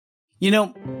You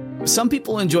know, some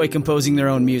people enjoy composing their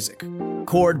own music,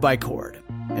 chord by chord,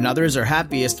 and others are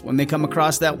happiest when they come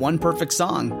across that one perfect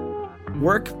song.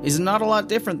 Work is not a lot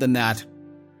different than that.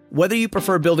 Whether you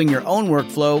prefer building your own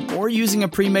workflow or using a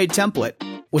pre-made template,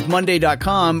 with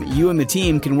Monday.com, you and the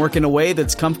team can work in a way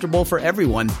that's comfortable for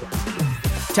everyone.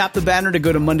 Tap the banner to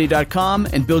go to Monday.com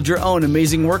and build your own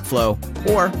amazing workflow,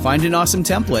 or find an awesome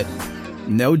template.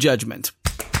 No judgment.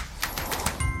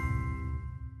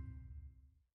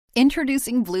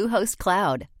 Introducing Bluehost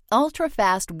Cloud,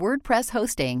 ultra-fast WordPress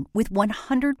hosting with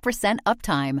 100%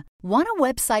 uptime. Want a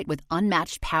website with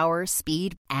unmatched power,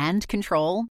 speed, and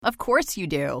control? Of course you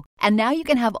do. And now you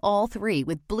can have all three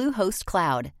with Bluehost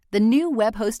Cloud, the new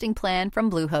web hosting plan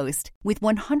from Bluehost. With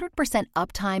 100%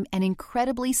 uptime and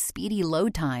incredibly speedy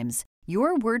load times,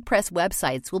 your WordPress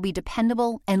websites will be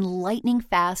dependable and lightning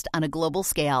fast on a global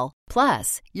scale.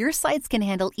 Plus, your sites can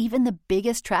handle even the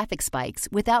biggest traffic spikes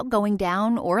without going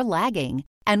down or lagging.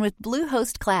 And with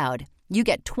Bluehost Cloud, you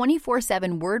get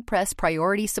 24/7 WordPress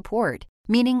priority support,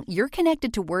 meaning you're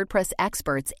connected to WordPress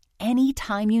experts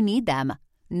anytime you need them.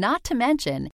 Not to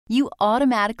mention, you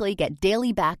automatically get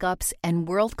daily backups and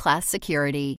world-class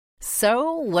security.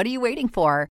 So, what are you waiting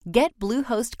for? Get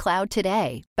Bluehost Cloud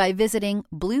today by visiting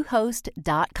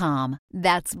Bluehost.com.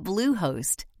 That's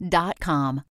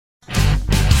Bluehost.com.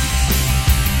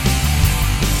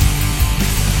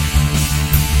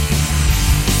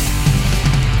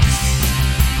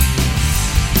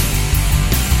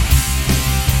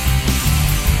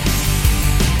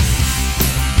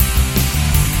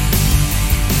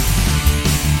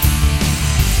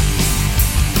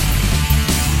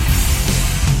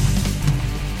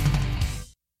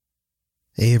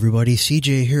 Hey everybody,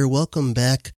 CJ here. Welcome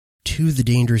back to the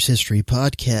Dangerous History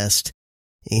Podcast.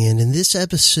 And in this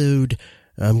episode,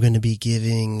 I'm going to be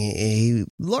giving a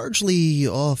largely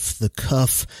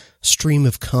off-the-cuff stream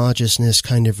of consciousness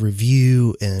kind of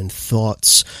review and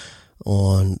thoughts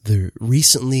on the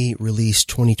recently released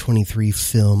 2023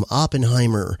 film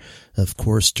Oppenheimer, of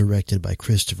course directed by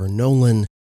Christopher Nolan,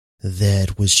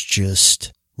 that was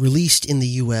just released in the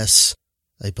US,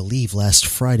 I believe, last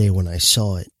Friday when I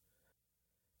saw it.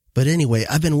 But anyway,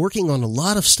 I've been working on a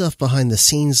lot of stuff behind the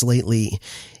scenes lately,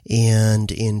 and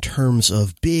in terms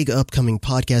of big upcoming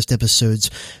podcast episodes,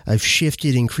 I've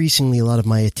shifted increasingly a lot of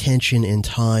my attention and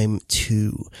time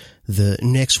to the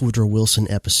next Woodrow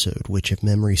Wilson episode, which, if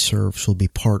memory serves, will be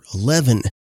part 11.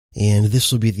 And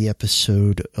this will be the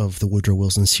episode of the Woodrow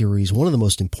Wilson series, one of the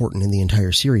most important in the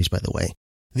entire series, by the way.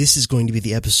 This is going to be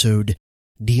the episode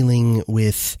dealing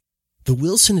with the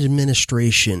Wilson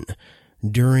administration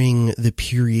during the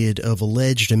period of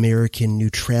alleged American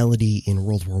neutrality in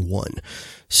World War I.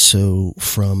 So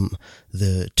from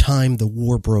the time the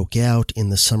war broke out in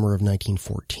the summer of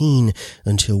 1914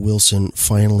 until Wilson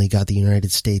finally got the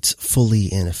United States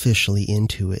fully and officially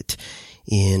into it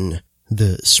in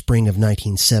the spring of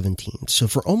 1917. So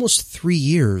for almost 3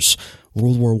 years,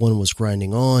 World War I was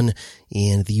grinding on,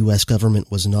 and the U.S. government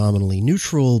was nominally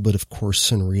neutral, but of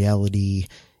course in reality,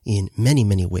 in many,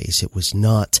 many ways, it was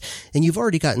not. And you've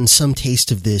already gotten some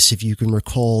taste of this if you can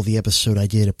recall the episode I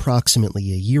did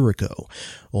approximately a year ago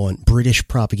on British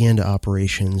propaganda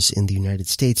operations in the United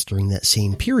States during that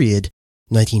same period,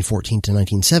 1914 to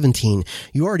 1917.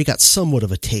 You already got somewhat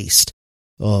of a taste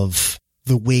of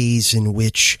the ways in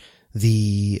which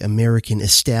the American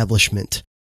establishment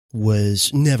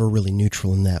was never really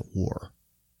neutral in that war,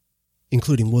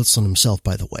 including Wilson himself,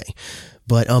 by the way.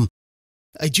 But,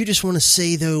 I do just want to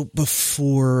say, though,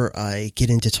 before I get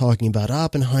into talking about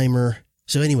Oppenheimer,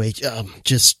 so anyway,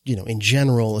 just, in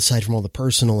general, aside from all the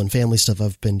personal and family stuff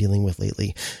I've been dealing with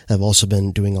lately, I've also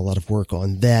been doing a lot of work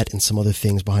on that and some other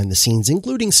things behind the scenes,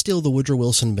 including still the Woodrow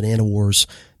Wilson Banana Wars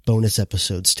bonus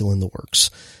episode still in the works.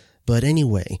 But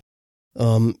anyway,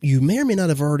 you may or may not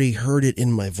have already heard it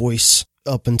in my voice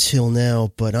up until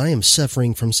now, but I am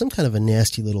suffering from some kind of a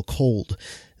nasty little cold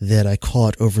that I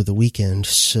caught over the weekend,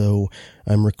 so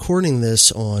I'm recording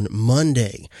this on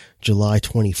Monday, July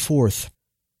 24th,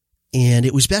 and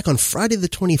it was back on Friday the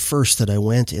 21st that I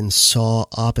went and saw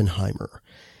Oppenheimer.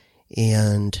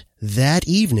 And that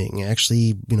evening,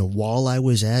 actually, while I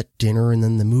was at dinner and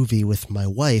then the movie with my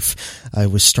wife, I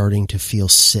was starting to feel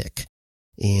sick.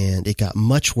 And it got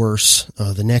much worse.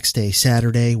 The next day,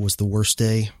 Saturday, was the worst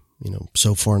day,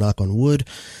 so far, knock on wood.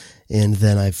 And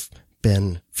then I've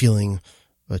been feeling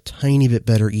a tiny bit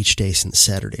better each day since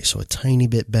Saturday. So a tiny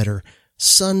bit better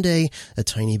Sunday, a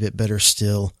tiny bit better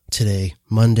still today,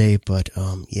 Monday. But,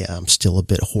 I'm still a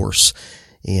bit hoarse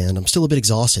and I'm still a bit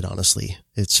exhausted, honestly.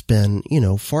 It's been,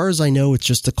 far as I know, it's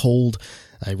just a cold.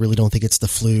 I really don't think it's the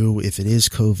flu. If it is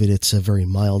COVID, it's a very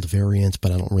mild variant,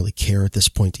 but I don't really care at this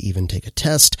point to even take a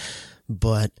test.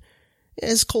 But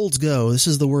as colds go, this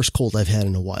is the worst cold I've had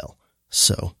in a while.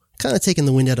 So, kind of taking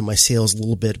the wind out of my sails a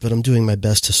little bit, but I'm doing my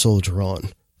best to soldier on,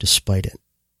 despite it.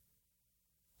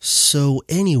 So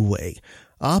anyway,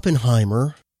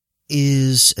 Oppenheimer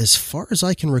is, as far as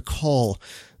I can recall,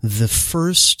 the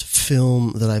first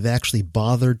film that I've actually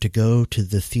bothered to go to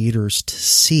the theaters to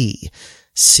see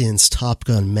since Top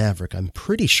Gun Maverick. I'm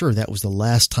pretty sure that was the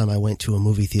last time I went to a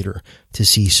movie theater to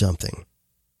see something.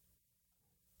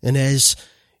 And as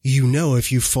you know,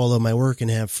 if you follow my work and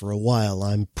have for a while,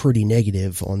 I'm pretty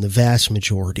negative on the vast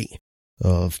majority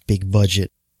of big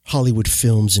budget Hollywood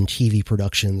films and TV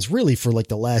productions. Really, for like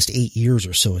the last 8 years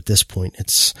or so at this point,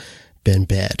 it's been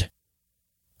bad.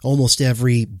 Almost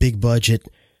every big budget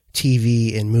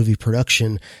TV and movie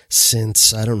production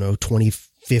since,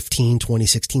 2015,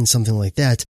 2016, something like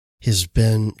that, has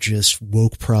been just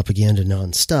woke propaganda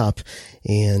nonstop.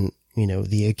 And,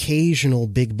 the occasional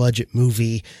big budget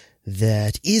movie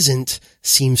that isn't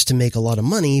seems to make a lot of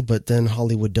money, but then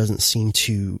Hollywood doesn't seem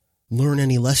to learn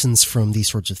any lessons from these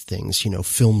sorts of things.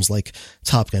 Films like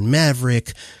Top Gun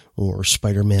Maverick or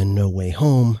Spider-Man No Way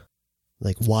Home.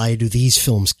 Like, why do these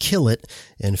films kill it?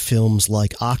 And films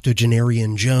like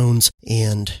Octogenarian Jones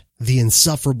and The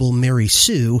Insufferable Mary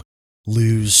Sue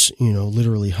lose,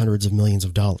 literally hundreds of millions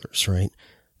of dollars, right?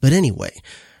 But anyway,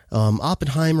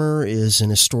 Oppenheimer is an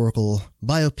historical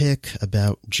biopic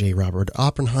about J. Robert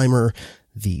Oppenheimer,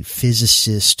 the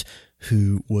physicist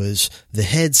who was the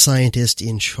head scientist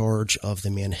in charge of the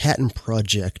Manhattan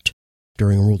Project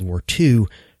during World War II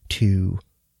to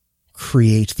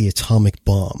create the atomic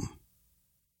bomb.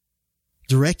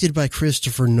 Directed by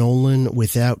Christopher Nolan,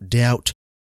 without doubt,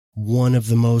 one of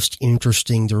the most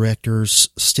interesting directors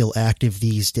still active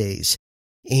these days,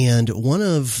 and one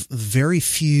of very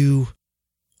few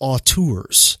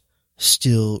auteurs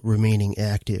still remaining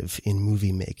active in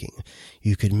movie making.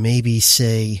 You could maybe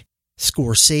say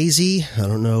Scorsese. I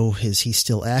don't know, is he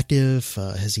still active?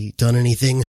 Has he done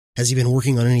anything? Has he been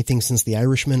working on anything since The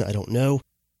Irishman? I don't know.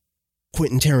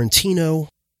 Quentin Tarantino,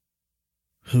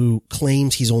 who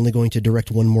claims he's only going to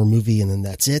direct one more movie and then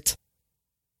that's it.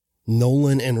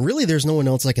 Nolan, and really there's no one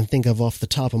else I can think of off the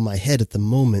top of my head at the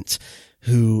moment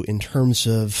who, in terms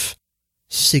of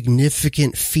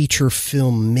significant feature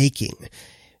film making,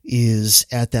 is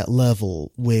at that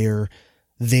level where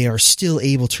they are still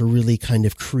able to really kind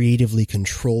of creatively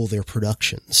control their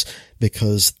productions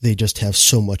because they just have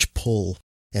so much pull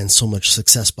and so much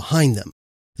success behind them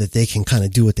that they can kind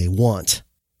of do what they want.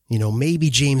 Maybe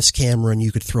James Cameron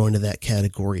you could throw into that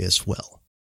category as well,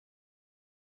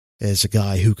 as a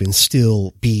guy who can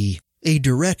still be a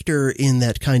director in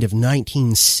that kind of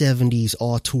 1970s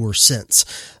auteur sense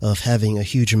of having a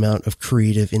huge amount of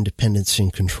creative independence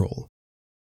and control.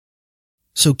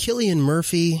 So Cillian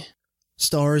Murphy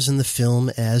stars in the film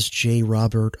as J.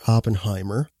 Robert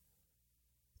Oppenheimer,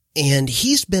 and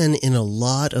he's been in a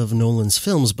lot of Nolan's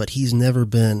films, but he's never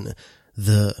been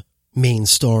the main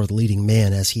star, the leading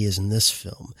man, as he is in this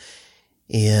film.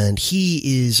 And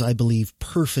he is, I believe,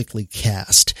 perfectly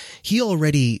cast. He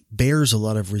already bears a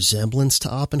lot of resemblance to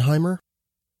Oppenheimer.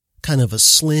 Kind of a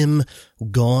slim,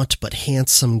 gaunt, but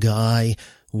handsome guy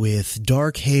with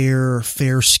dark hair,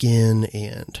 fair skin,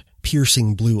 and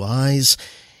piercing blue eyes.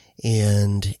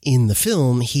 And in the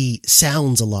film, he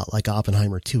sounds a lot like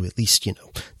Oppenheimer too, at least,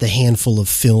 the handful of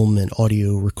film and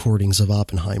audio recordings of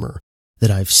Oppenheimer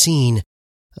that I've seen.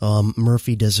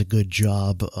 Murphy does a good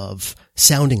job of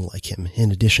sounding like him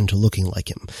in addition to looking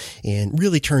like him, and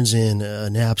really turns in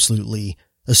an absolutely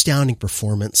astounding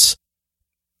performance.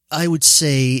 I would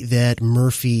say that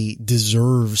Murphy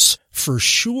deserves for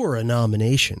sure a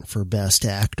nomination for Best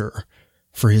Actor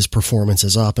for his performance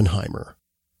as Oppenheimer.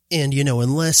 And,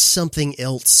 unless something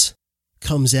else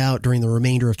comes out during the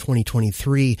remainder of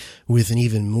 2023 with an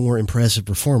even more impressive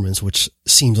performance, which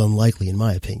seems unlikely in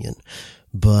my opinion,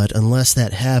 but unless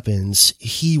that happens,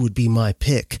 he would be my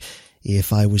pick.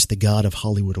 If I was the god of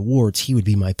Hollywood awards, he would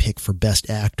be my pick for Best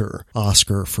Actor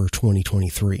Oscar for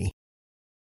 2023.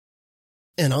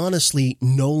 And honestly,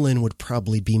 Nolan would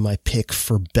probably be my pick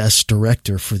for Best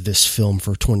Director for this film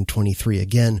for 2023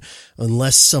 again,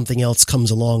 unless something else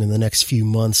comes along in the next few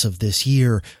months of this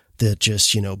year that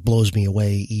just, blows me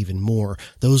away even more.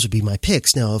 Those would be my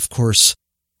picks. Now, of course,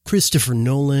 Christopher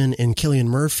Nolan and Cillian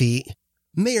Murphy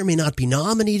may or may not be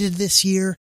nominated this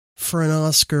year for an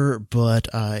Oscar,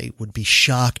 but I would be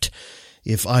shocked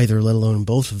if either, let alone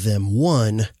both of them,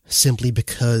 won, simply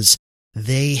because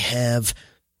they have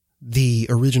the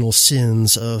original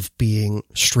sins of being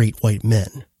straight white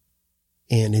men.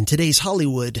 And in today's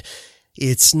Hollywood,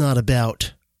 it's not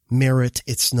about merit.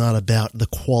 It's not about the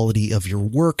quality of your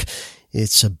work.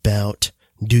 It's about,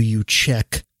 do you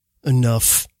check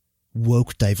enough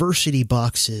woke diversity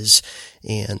boxes,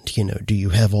 and, do you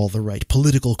have all the right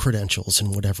political credentials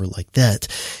and whatever like that.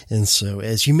 And so,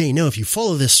 as you may know, if you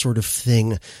follow this sort of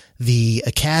thing, the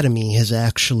Academy has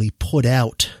actually put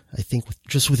out, I think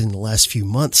just within the last few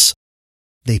months,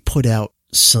 they put out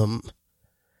some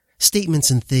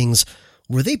statements and things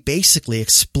where they basically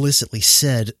explicitly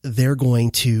said they're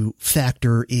going to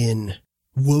factor in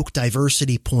woke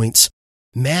diversity points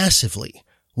massively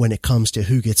when it comes to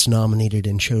who gets nominated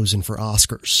and chosen for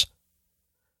Oscars.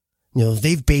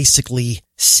 They've basically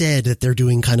said that they're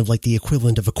doing kind of like the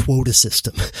equivalent of a quota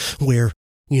system where,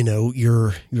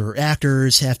 your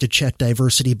actors have to check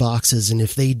diversity boxes, and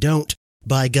if they don't,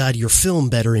 by God, your film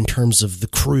better in terms of the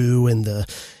crew and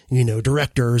the,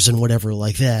 directors and whatever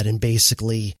like that. And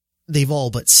basically, they've all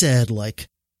but said, like,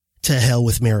 to hell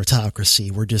with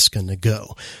meritocracy. We're just going to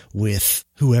go with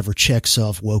whoever checks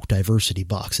off woke diversity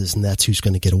boxes, and that's who's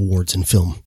going to get awards in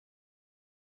film.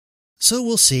 So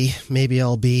we'll see. Maybe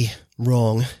I'll be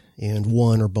wrong, and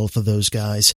one or both of those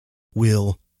guys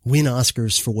will win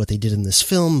Oscars for what they did in this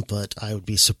film, but I would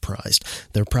be surprised.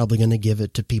 They're probably going to give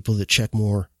it to people that check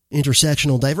more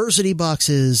intersectional diversity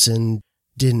boxes and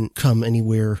didn't come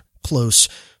anywhere close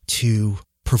to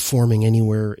performing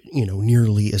anywhere,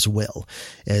 nearly as well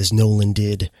as Nolan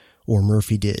did or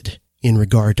Murphy did in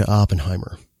regard to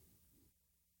Oppenheimer.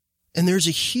 And there's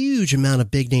a huge amount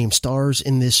of big-name stars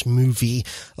in this movie,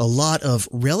 a lot of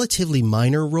relatively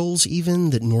minor roles even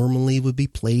that normally would be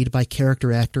played by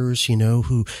character actors,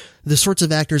 who, the sorts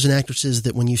of actors and actresses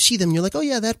that when you see them, you're like, oh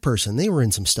yeah, that person, they were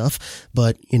in some stuff,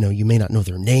 but, you may not know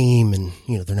their name and,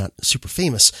 they're not super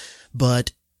famous.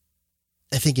 But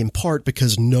I think in part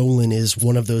because Nolan is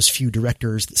one of those few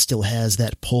directors that still has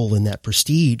that pull and that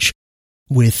prestige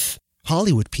with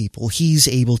Hollywood people, he's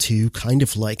able to, kind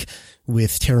of like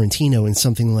with Tarantino in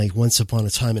something like Once Upon a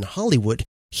Time in Hollywood,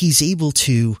 he's able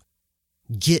to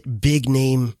get big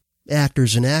name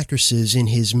actors and actresses in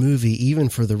his movie, even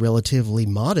for the relatively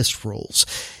modest roles.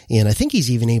 And I think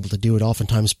he's even able to do it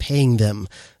oftentimes paying them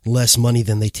less money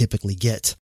than they typically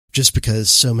get, just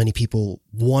because so many people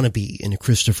want to be in a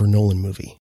Christopher Nolan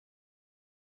movie.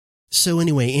 So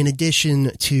anyway, in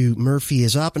addition to Murphy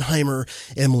as Oppenheimer,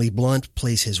 Emily Blunt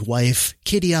plays his wife,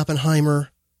 Kitty Oppenheimer.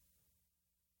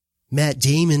 Matt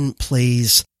Damon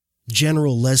plays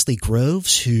General Leslie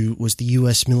Groves, who was the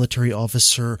U.S. military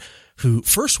officer who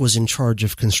first was in charge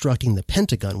of constructing the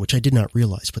Pentagon, which I did not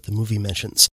realize, but the movie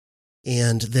mentions.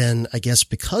 And then, I guess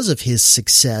because of his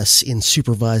success in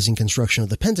supervising construction of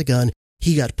the Pentagon,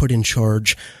 he got put in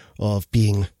charge of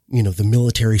being, the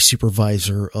military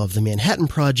supervisor of the Manhattan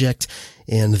Project,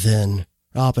 and then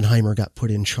Oppenheimer got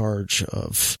put in charge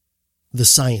of the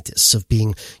scientists, of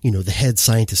being, the head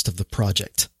scientist of the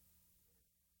project.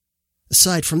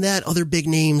 Aside from that, other big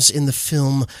names in the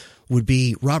film would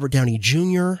be Robert Downey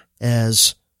Jr.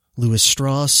 as Louis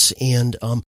Strauss, and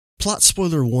plot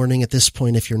spoiler warning at this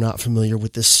point if you're not familiar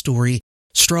with this story.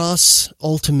 Strauss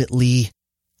ultimately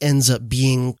ends up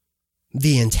being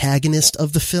the antagonist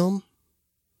of the film.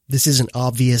 This isn't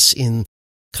obvious in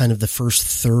kind of the first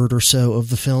third or so of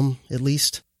the film, at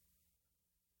least.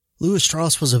 Louis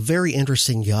Strauss was a very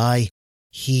interesting guy.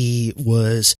 He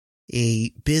was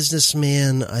a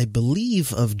businessman, I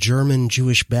believe, of German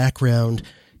Jewish background,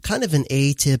 kind of an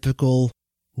atypical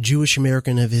Jewish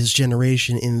American of his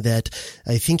generation in that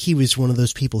I think he was one of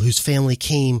those people whose family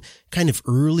came kind of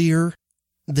earlier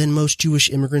than most Jewish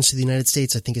immigrants to the United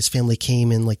States. I think his family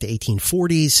came in like the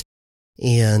 1840s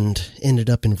and ended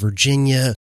up in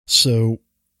Virginia. So,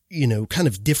 kind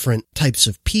of different types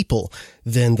of people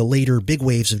than the later big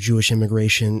waves of Jewish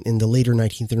immigration in the later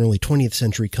 19th and early 20th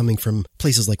century coming from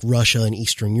places like Russia and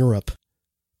Eastern Europe.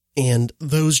 And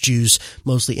those Jews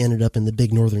mostly ended up in the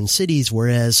big northern cities,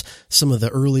 whereas some of the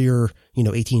earlier,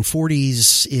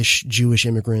 1840s-ish Jewish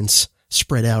immigrants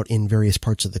spread out in various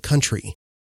parts of the country.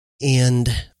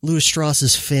 And Louis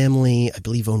Strauss's family, I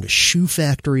believe, owned a shoe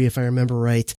factory, if I remember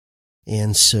right.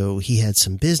 And so he had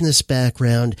some business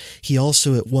background. He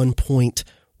also at one point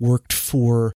worked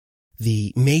for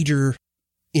the major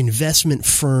investment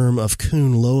firm of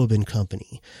Kuhn, Loeb and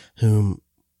Company, whom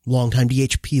longtime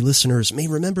DHP listeners may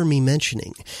remember me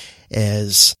mentioning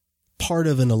as part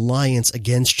of an alliance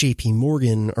against J.P.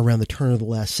 Morgan around the turn of the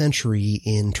last century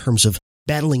in terms of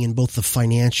battling in both the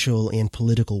financial and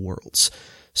political worlds.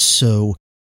 So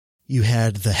you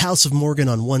had the House of Morgan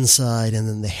on one side and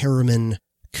then the Harriman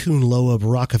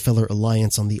Kuhn-Loeb-Rockefeller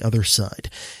alliance on the other side.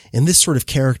 And this sort of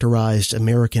characterized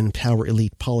American power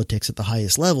elite politics at the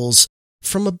highest levels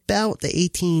from about the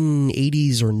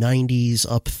 1880s or 90s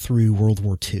up through World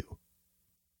War II.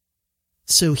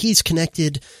 So he's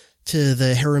connected to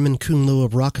the Harriman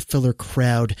Kuhn-Loeb-Rockefeller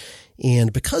crowd,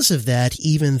 and because of that,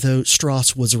 even though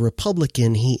Strauss was a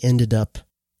Republican, he ended up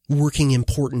working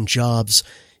important jobs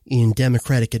in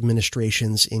Democratic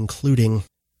administrations, including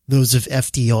those of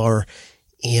FDR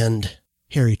and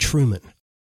Harry Truman.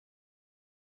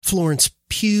 Florence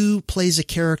Pugh plays a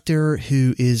character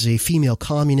who is a female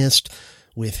communist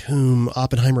with whom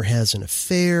Oppenheimer has an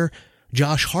affair.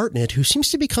 Josh Hartnett, who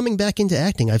seems to be coming back into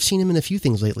acting. I've seen him in a few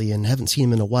things lately and haven't seen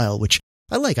him in a while, which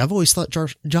I like. I've always thought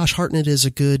Josh Hartnett is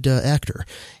a good actor.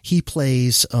 He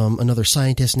plays another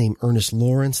scientist named Ernest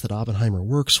Lawrence that Oppenheimer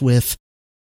works with.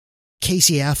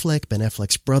 Casey Affleck, Ben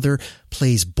Affleck's brother,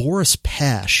 plays Boris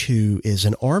Pash, who is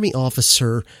an army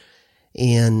officer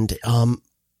and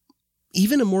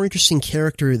even a more interesting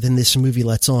character than this movie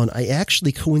lets on. I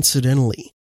actually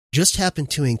coincidentally just happened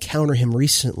to encounter him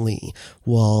recently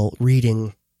while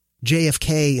reading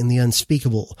JFK and the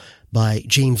Unspeakable by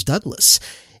James Douglas.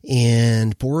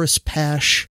 And Boris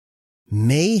Pash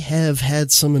may have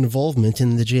had some involvement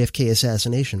in the JFK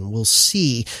assassination. We'll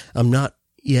see. I'm not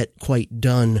yet quite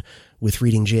done with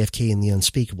reading JFK and the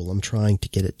Unspeakable. I'm trying to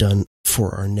get it done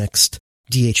for our next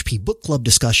DHP book club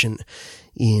discussion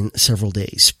in several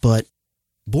days. But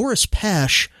Boris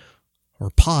Pash, or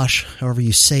Posh, however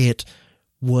you say it,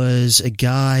 was a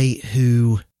guy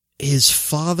who, his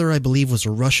father, I believe, was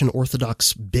a Russian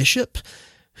Orthodox bishop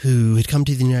who had come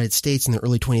to the United States in the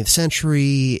early 20th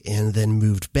century and then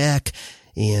moved back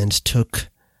and took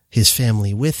his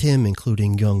family with him,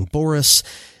 including young Boris.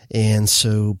 And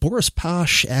so Boris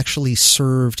Pash actually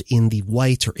served in the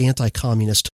white or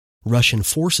anti-communist Russian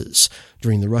forces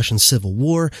during the Russian Civil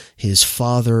War. His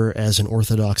father, as an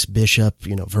Orthodox bishop,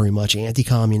 very much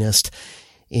anti-communist.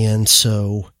 And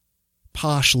so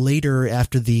Pash later,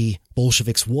 after the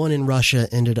Bolsheviks won in Russia,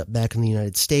 ended up back in the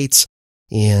United States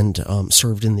and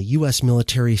served in the U.S.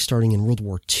 military starting in World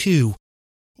War II.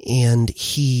 And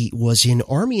he was in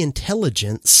Army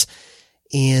intelligence.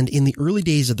 And in the early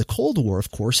days of the Cold War,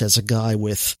 of course, as a guy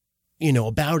with,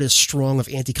 about as strong of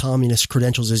anti-communist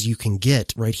credentials as you can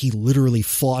get, right? He literally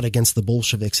fought against the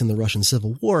Bolsheviks in the Russian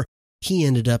Civil War. He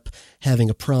ended up having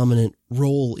a prominent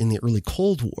role in the early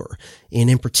Cold War. And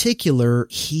in particular,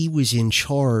 he was in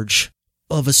charge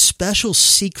of a special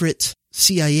secret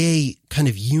CIA kind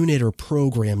of unit or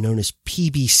program known as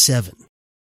PB7.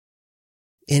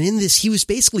 And in this, he was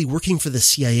basically working for the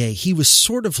CIA. He was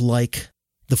sort of like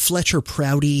the Fletcher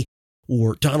Prouty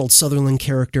or Donald Sutherland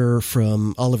character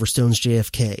from Oliver Stone's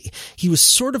JFK. He was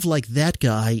sort of like that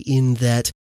guy in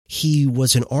that he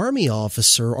was an army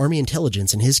officer, army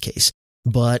intelligence in his case,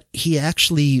 but he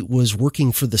actually was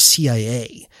working for the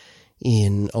CIA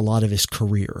in a lot of his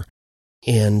career.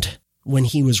 And when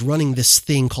he was running this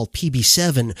thing called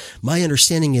PB7, my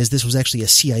understanding is this was actually a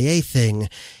CIA thing,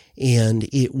 and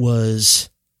it was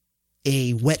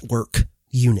a wet work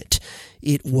unit.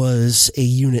 It was a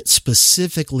unit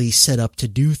specifically set up to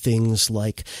do things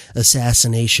like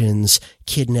assassinations,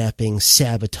 kidnapping,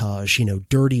 sabotage,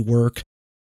 dirty work,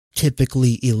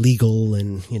 typically illegal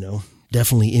and,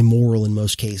 definitely immoral in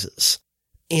most cases.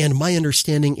 And my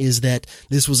understanding is that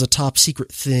this was a top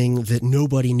secret thing that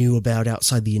nobody knew about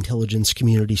outside the intelligence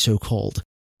community, so-called,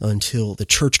 until the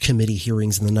Church Committee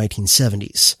hearings in the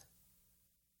 1970s.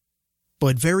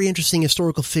 But very interesting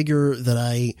historical figure that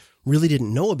I really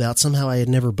didn't know about. Somehow I had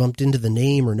never bumped into the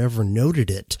name or never noted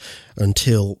it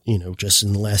until, just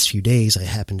in the last few days I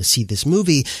happened to see this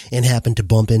movie and happened to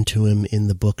bump into him in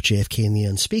the book JFK and the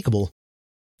Unspeakable.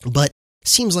 But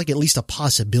seems like at least a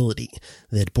possibility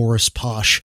that Boris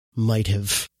Pash might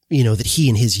have, that he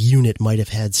and his unit might have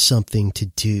had something to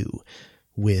do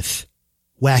with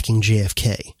whacking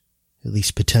JFK, at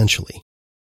least potentially.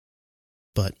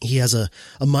 But he has a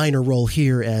minor role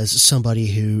here as somebody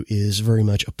who is very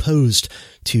much opposed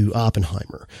to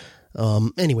Oppenheimer.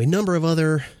 Anyway, number of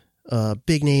other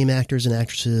big name actors and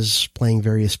actresses playing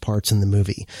various parts in the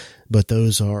movie. But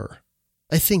those are,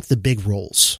 I think, the big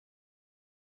roles.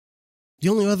 The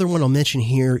only other one I'll mention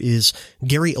here is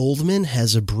Gary Oldman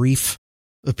has a brief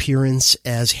appearance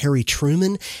as Harry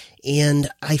Truman, and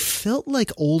I felt like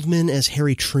Oldman as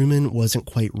Harry Truman wasn't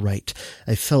quite right.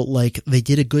 I felt like they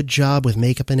did a good job with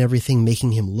makeup and everything,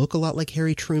 making him look a lot like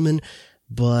Harry Truman,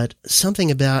 but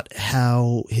something about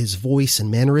how his voice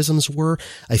and mannerisms were,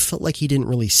 I felt like he didn't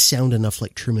really sound enough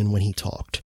like Truman when he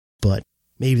talked. But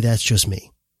maybe that's just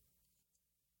me.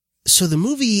 So the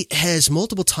movie has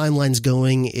multiple timelines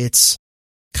going. It's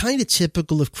kind of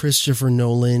typical of Christopher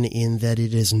Nolan in that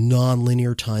it is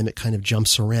non-linear time. It kind of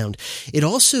jumps around. It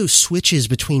also switches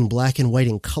between black and white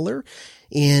and color,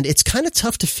 and it's kind of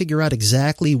tough to figure out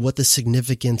exactly what the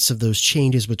significance of those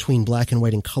changes between black and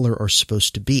white and color are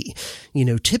supposed to be.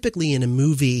 Typically in a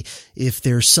movie, if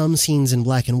there's some scenes in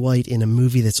black and white in a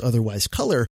movie that's otherwise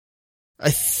color, I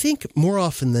think more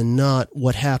often than not,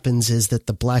 what happens is that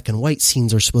the black and white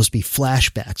scenes are supposed to be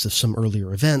flashbacks of some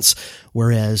earlier events,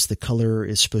 whereas the color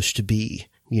is supposed to be,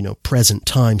 present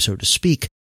time, so to speak.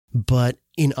 But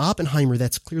in Oppenheimer,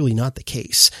 that's clearly not the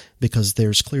case, because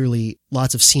there's clearly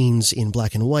lots of scenes in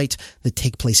black and white that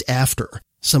take place after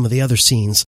some of the other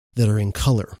scenes that are in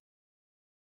color.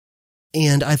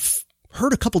 And I've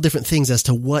heard a couple different things as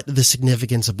to what the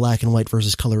significance of black and white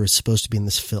versus color is supposed to be in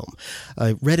this film.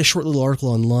 I read a short little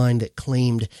article online that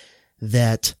claimed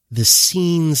that the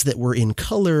scenes that were in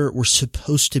color were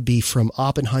supposed to be from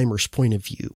Oppenheimer's point of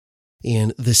view,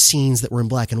 and the scenes that were in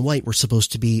black and white were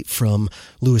supposed to be from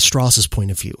Louis Strauss's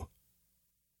point of view.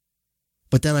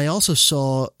 But then I also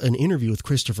saw an interview with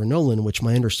Christopher Nolan, which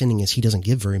my understanding is he doesn't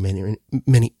give very many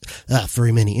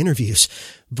interviews,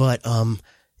 but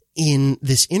in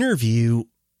this interview,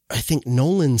 I think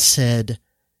Nolan said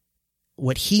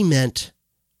what he meant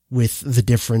with the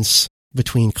difference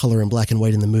between color and black and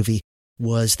white in the movie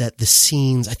was that the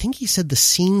scenes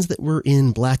that were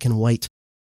in black and white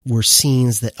were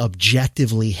scenes that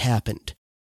objectively happened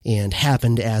and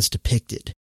happened as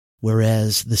depicted,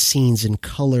 whereas the scenes in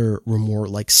color were more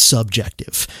like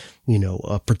subjective,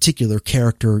 a particular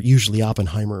character, usually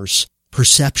Oppenheimer's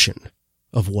perception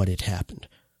of what had happened.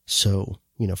 So,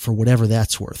 for whatever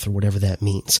that's worth or whatever that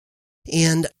means.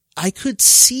 And I could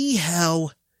see how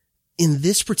in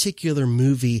this particular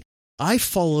movie, I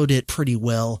followed it pretty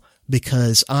well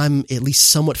because I'm at least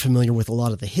somewhat familiar with a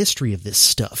lot of the history of this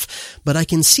stuff. But I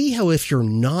can see how if you're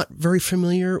not very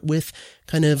familiar with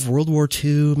kind of World War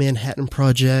II, Manhattan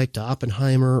Project,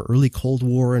 Oppenheimer, early Cold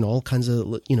War, and all kinds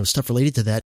of, stuff related to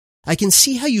that, I can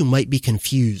see how you might be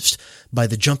confused by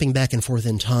the jumping back and forth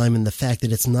in time and the fact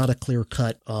that it's not a clear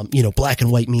cut, black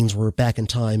and white means we're back in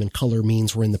time and color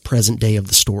means we're in the present day of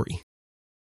the story.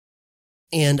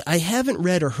 And I haven't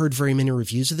read or heard very many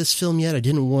reviews of this film yet. I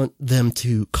didn't want them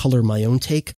to color my own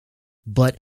take,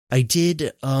 but I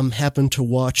did happen to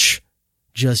watch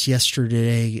just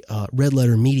yesterday, Red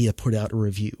Letter Media put out a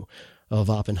review of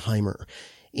Oppenheimer.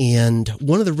 And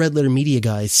one of the Red Letter Media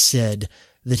guys said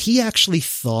that he actually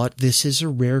thought this is a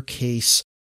rare case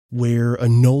where a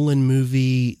Nolan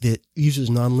movie that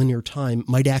uses nonlinear time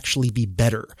might actually be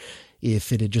better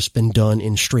if it had just been done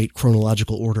in straight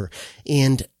chronological order.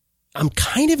 And I'm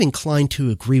kind of inclined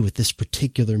to agree with this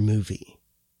particular movie.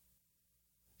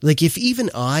 Like, if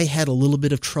even I had a little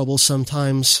bit of trouble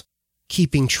sometimes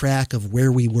keeping track of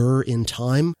where we were in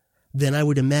time, then I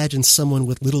would imagine someone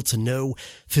with little to no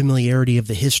familiarity of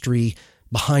the history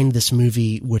behind this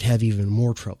movie would have even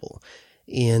more trouble.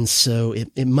 And so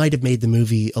it might have made the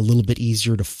movie a little bit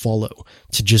easier to follow,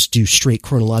 to just do straight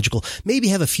chronological, maybe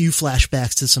have a few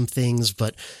flashbacks to some things,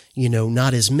 but,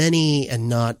 not as many, and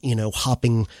not,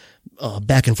 hopping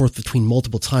back and forth between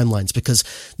multiple timelines, because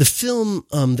the film,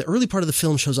 the early part of the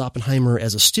film shows Oppenheimer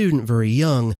as a student, very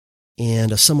young,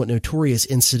 and a somewhat notorious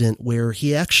incident where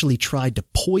he actually tried to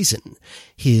poison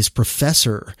his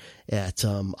professor at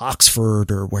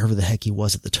Oxford or wherever the heck he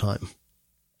was at the time.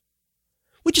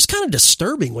 Which is kind of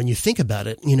disturbing when you think about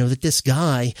it, that this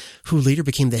guy who later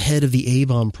became the head of the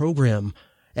A-bomb program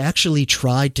actually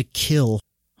tried to kill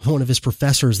one of his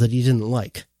professors that he didn't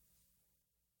like.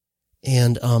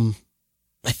 And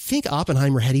I think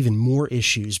Oppenheimer had even more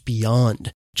issues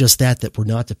beyond just that were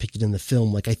not depicted in the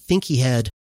film. Like, I think he had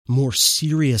more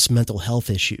serious mental health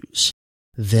issues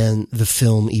than the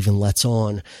film even lets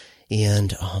on.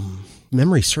 And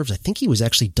memory serves, I think he was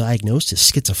actually diagnosed as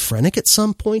schizophrenic at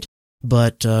some point.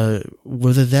 But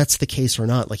whether that's the case or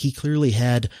not, like, he clearly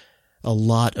had a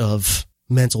lot of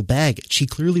mental baggage. He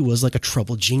clearly was like a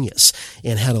troubled genius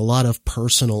and had a lot of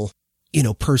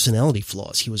personality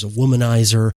flaws. He was a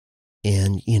womanizer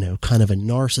and, kind of a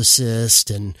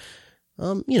narcissist and,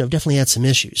 definitely had some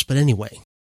issues. But anyway.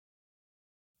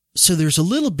 So there's a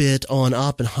little bit on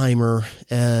Oppenheimer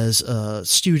as a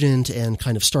student and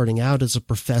kind of starting out as a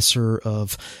professor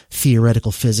of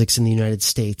theoretical physics in the United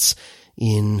States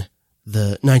in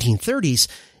the 1930s.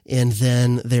 And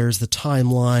then there's the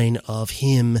timeline of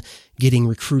him getting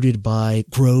recruited by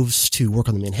Groves to work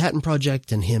on the Manhattan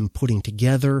Project and him putting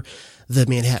together the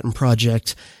Manhattan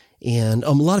Project. And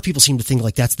a lot of people seem to think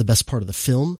like that's the best part of the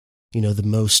film. The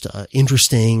most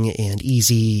interesting and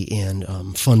easy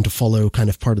and fun to follow kind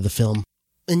of part of the film.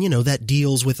 And, that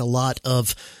deals with a lot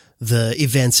of the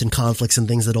events and conflicts and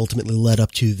things that ultimately led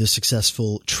up to the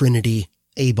successful Trinity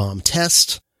A-bomb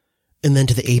test, and then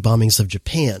to the A-bombings of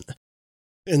Japan.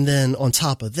 And then on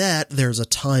top of that, there's a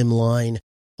timeline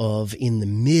of in the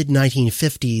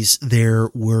mid-1950s, there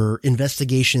were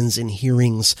investigations and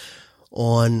hearings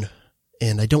on,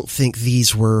 and I don't think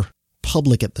these were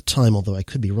public at the time, although I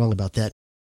could be wrong about that,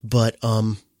 but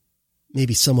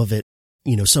maybe some of it,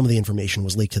 some of the information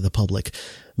was leaked to the public,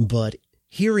 but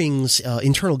hearings,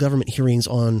 internal government hearings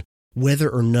on whether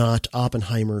or not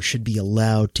Oppenheimer should be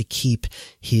allowed to keep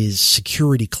his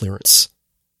security clearance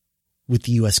with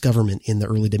the U.S. government in the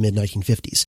early to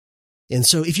mid-1950s. And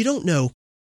so if you don't know,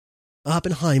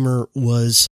 Oppenheimer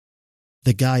was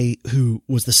the guy who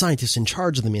was the scientist in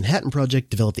charge of the Manhattan Project,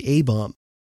 developed the A-bomb,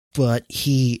 but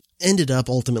he ended up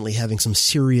ultimately having some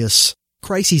serious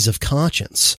crises of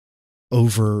conscience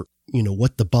over,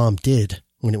 what the bomb did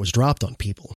when it was dropped on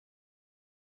people.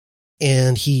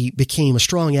 And he became a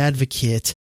strong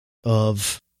advocate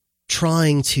of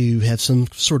trying to have some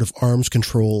sort of arms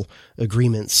control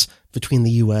agreements between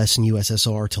the U.S. and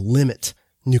USSR to limit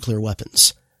nuclear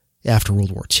weapons after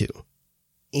World War II.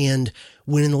 And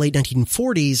when in the late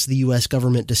 1940s, the U.S.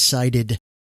 government decided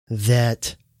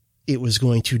that it was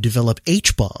going to develop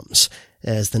H-bombs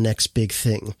as the next big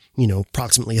thing,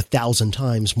 approximately 1,000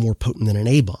 times more potent than an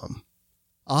A-bomb,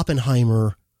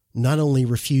 Oppenheimer not only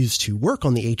refused to work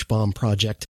on the H-bomb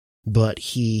project, but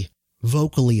he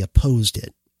vocally opposed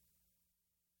it.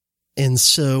 And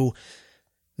so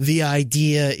the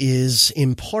idea is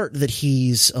in part that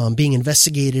he's being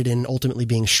investigated and ultimately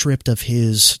being stripped of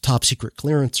his top secret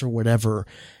clearance or whatever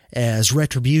as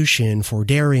retribution for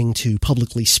daring to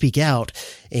publicly speak out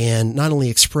and not only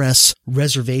express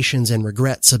reservations and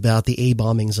regrets about the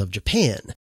A-bombings of Japan,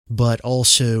 but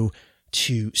also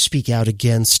to speak out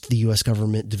against the U.S.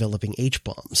 government developing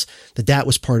H-bombs. That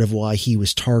was part of why he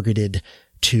was targeted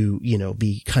to,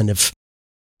 be kind of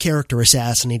character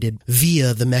assassinated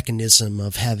via the mechanism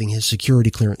of having his security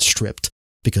clearance stripped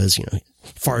because, as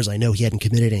far as I know, he hadn't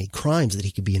committed any crimes that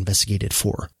he could be investigated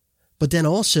for. But then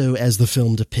also, as the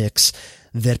film depicts,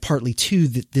 that partly too,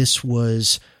 that this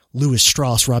was Louis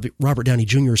Strauss, Robert Downey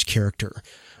Jr.'s character,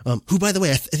 who, by the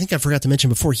way, I think I forgot to mention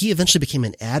before, he eventually became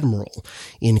an admiral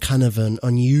in kind of an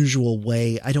unusual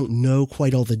way. I don't know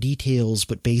quite all the details,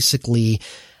 but basically,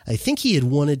 I think he had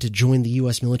wanted to join the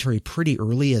U.S. military pretty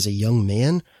early as a young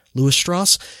man, Louis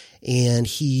Strauss, and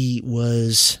he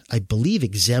was, I believe,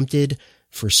 exempted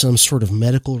for some sort of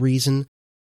medical reason.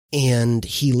 And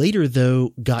he later,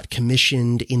 though, got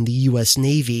commissioned in the U.S.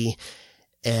 Navy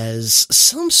as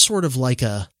some sort of like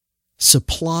a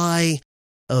supply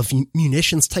of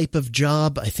munitions type of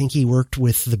job. I think he worked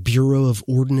with the Bureau of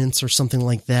Ordnance or something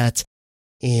like that.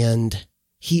 And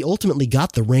he ultimately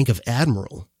got the rank of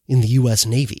admiral in the U.S.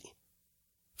 Navy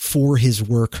for his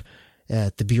work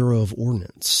at the Bureau of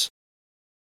Ordnance.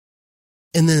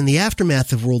 And then in the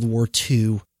aftermath of World War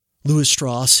II, Louis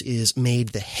Strauss is made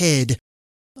the head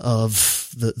of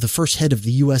the first head of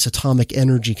the U.S. Atomic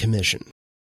Energy Commission.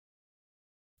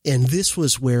 And this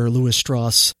was where Louis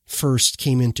Strauss first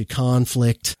came into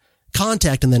contact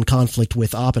and then conflict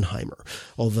with Oppenheimer.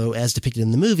 Although, as depicted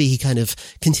in the movie, he kind of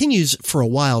continues for a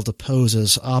while to pose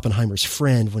as Oppenheimer's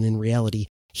friend, when in reality,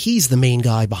 he's the main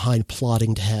guy behind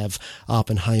plotting to have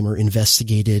Oppenheimer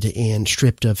investigated and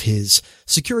stripped of his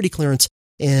security clearance.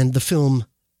 And the film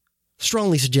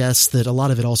strongly suggests that a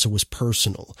lot of it also was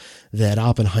personal, that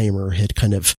Oppenheimer had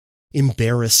kind of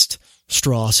embarrassed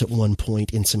Strauss at one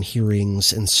point in some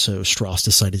hearings, and so Strauss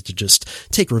decided to just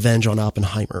take revenge on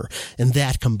Oppenheimer. And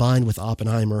that, combined with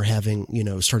Oppenheimer having,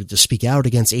 started to speak out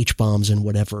against H-bombs and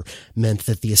whatever, meant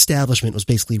that the establishment was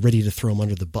basically ready to throw him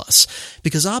under the bus.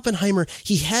 Because Oppenheimer,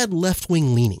 he had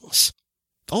left-wing leanings.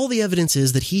 All the evidence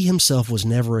is that he himself was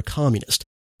never a communist,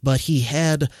 but he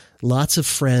had lots of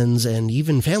friends and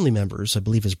even family members, I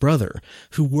believe his brother,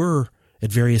 who were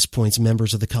at various points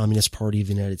members of the Communist Party of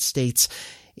the United States.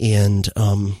 And,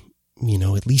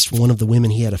 at least one of the women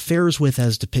he had affairs with,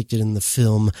 as depicted in the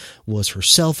film, was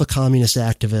herself a communist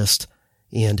activist.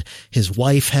 And his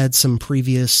wife had some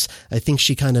previous, I think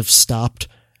she kind of stopped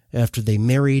after they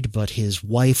married, but his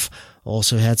wife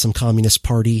also had some Communist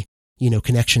Party,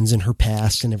 connections in her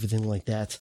past and everything like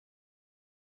that.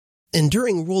 And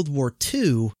during World War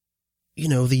II,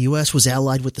 the U.S. was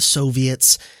allied with the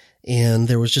Soviets, and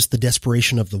there was just the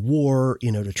desperation of the war,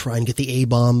 to try and get the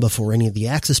A-bomb before any of the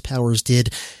Axis powers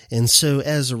did. And so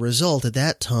as a result, at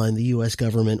that time, the U.S.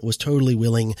 government was totally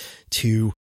willing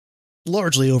to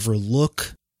largely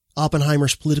overlook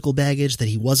Oppenheimer's political baggage, that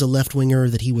he was a left-winger,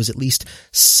 that he was at least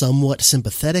somewhat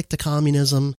sympathetic to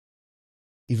communism,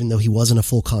 even though he wasn't a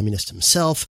full communist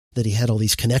himself. that he had all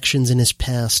these connections in his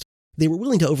past. They were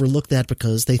willing to overlook that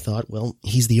because they thought, well,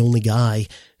 he's the only guy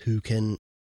who can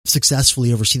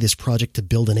successfully oversee this project to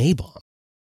build an A-bomb.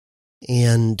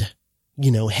 And,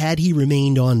 had he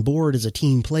remained on board as a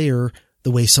team player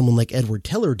the way someone like Edward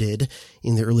Teller did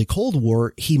in the early Cold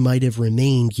War, he might have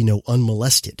remained,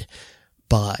 unmolested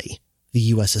by the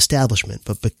U.S. establishment.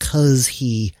 But because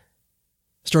he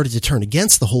started to turn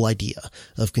against the whole idea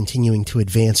of continuing to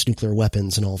advance nuclear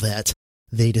weapons and all that,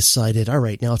 they decided, all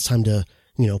right, now it's time to,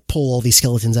 pull all these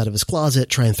skeletons out of his closet,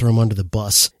 try and throw them under the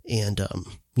bus and,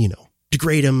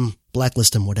 degrade him,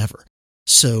 blacklist him, whatever.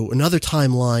 So another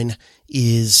timeline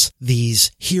is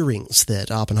these hearings that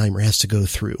Oppenheimer has to go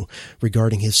through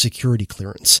regarding his security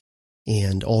clearance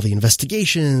and all the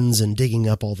investigations and digging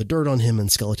up all the dirt on him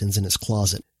and skeletons in his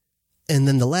closet. And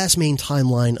then the last main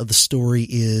timeline of the story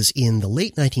is in the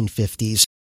late 1950s,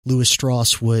 Louis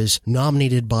Strauss was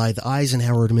nominated by the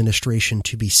Eisenhower administration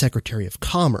to be Secretary of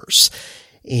Commerce.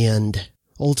 And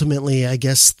ultimately, I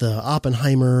guess the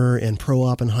Oppenheimer and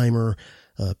pro-Oppenheimer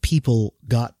people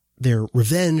got their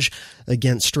revenge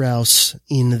against Strauss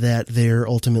in that they're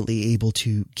ultimately able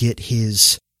to get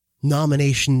his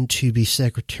nomination to be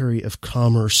Secretary of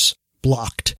Commerce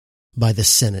blocked by the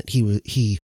Senate.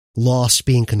 He lost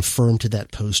being confirmed to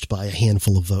that post by a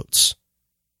handful of votes.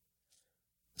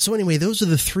 So anyway, those are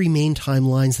the three main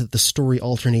timelines that the story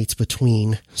alternates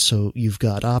between. So you've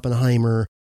got Oppenheimer,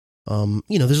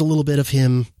 there's a little bit of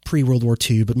him pre-World War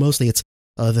II, but mostly it's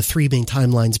the three main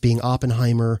timelines being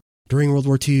Oppenheimer during World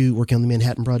War II, working on the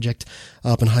Manhattan Project,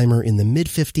 Oppenheimer in the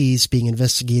mid-50s, being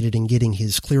investigated and getting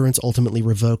his clearance ultimately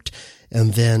revoked,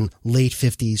 and then late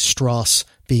 50s, Strauss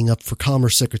being up for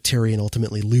Commerce Secretary and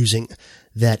ultimately losing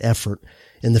that effort.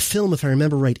 And the film, if I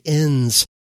remember right, ends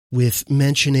with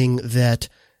mentioning that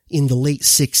in the late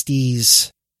 60s,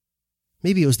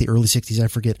 maybe it was the early 60s, I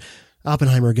forget,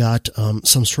 Oppenheimer got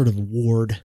some sort of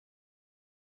award.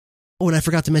 Oh, and I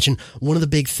forgot to mention, one of the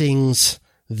big things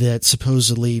that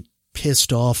supposedly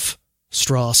pissed off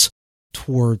Strauss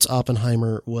towards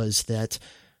Oppenheimer was that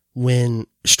when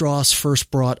Strauss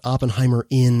first brought Oppenheimer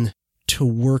in to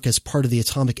work as part of the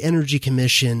Atomic Energy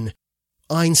Commission,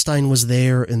 Einstein was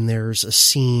there, and there's a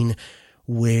scene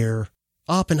where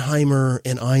Oppenheimer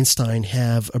and Einstein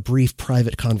have a brief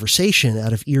private conversation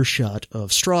out of earshot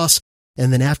of Strauss,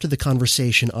 and then after the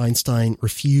conversation, Einstein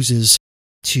refuses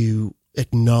to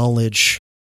acknowledge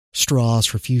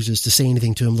Strauss, refuses to say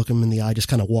anything to him, look him in the eye, just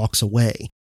kind of walks away.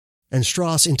 And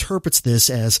Strauss interprets this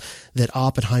as that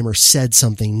Oppenheimer said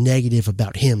something negative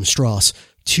about him, Strauss,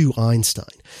 to Einstein.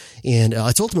 And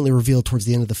it's ultimately revealed towards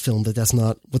the end of the film that that's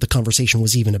not what the conversation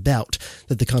was even about,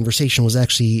 that the conversation was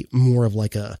actually more of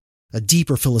like a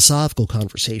deeper philosophical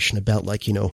conversation about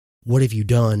what have you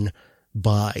done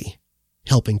by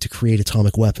helping to create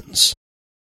atomic weapons.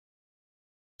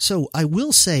 So I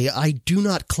will say I do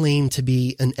not claim to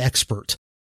be an expert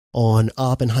on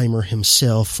Oppenheimer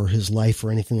himself or his life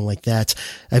or anything like that.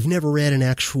 I've never read an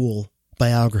actual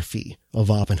biography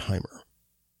of Oppenheimer.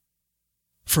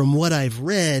 From what I've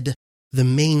read, the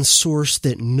main source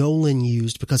that Nolan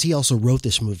used, because he also wrote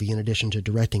this movie in addition to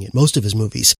directing it, most of his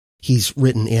movies he's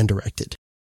written and directed,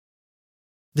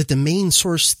 that the main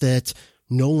source that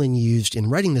Nolan used in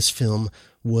writing this film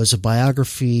was a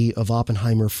biography of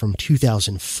Oppenheimer from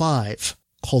 2005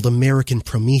 called American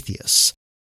Prometheus.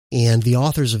 And the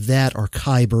authors of that are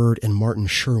Kai Bird and Martin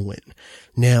Sherwin.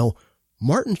 Now,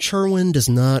 Martin Sherwin does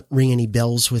not ring any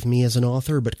bells with me as an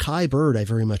author, but Kai Bird I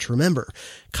very much remember.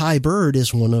 Kai Bird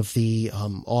is one of the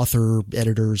author,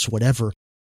 editors, whatever,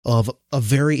 of a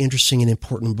very interesting and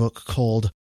important book called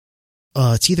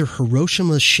it's either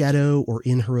Hiroshima's Shadow or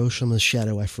In Hiroshima's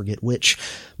Shadow, I forget which,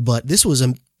 but this was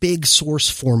a big source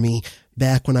for me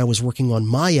back when I was working on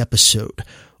my episode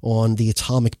on the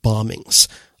atomic bombings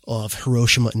of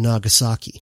Hiroshima and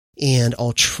Nagasaki. And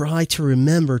I'll try to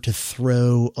remember to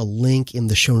throw a link in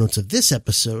the show notes of this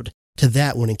episode to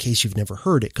that one in case you've never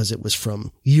heard it, because it was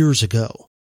from years ago.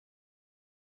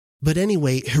 But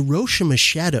anyway, Hiroshima's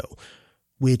Shadow,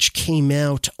 which came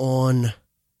out on,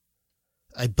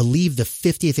 I believe, the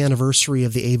 50th anniversary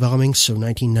of the A-bombing, so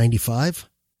 1995.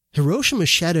 Hiroshima's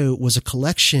Shadow was a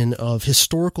collection of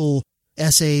historical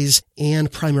essays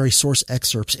and primary source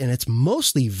excerpts, and it's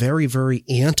mostly very, very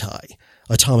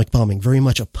anti-atomic bombing, very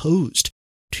much opposed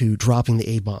to dropping the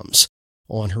A-bombs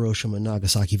on Hiroshima and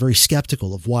Nagasaki, very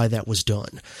skeptical of why that was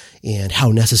done and how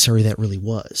necessary that really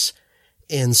was.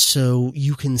 And so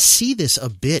you can see this a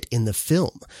bit in the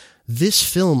film. This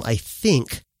film, I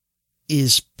think,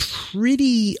 is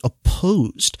pretty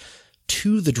opposed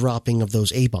to the dropping of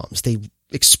those A-bombs. They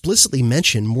explicitly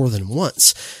mentioned more than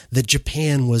once that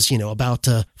Japan was, about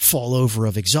to fall over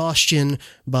of exhaustion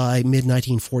by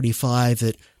mid-1945,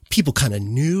 that people kind of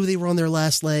knew they were on their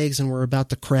last legs and were about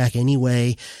to crack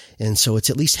anyway. And so it's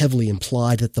at least heavily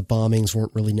implied that the bombings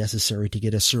weren't really necessary to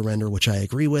get a surrender, which I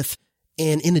agree with.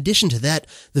 And in addition to that,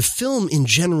 the film in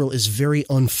general is very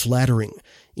unflattering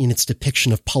in its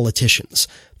depiction of politicians.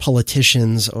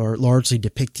 Politicians are largely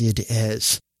depicted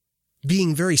as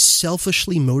being very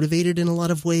selfishly motivated in a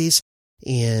lot of ways,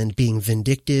 and being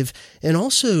vindictive, and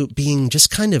also being just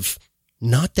kind of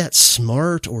not that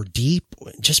smart or deep,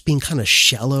 just being kind of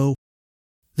shallow.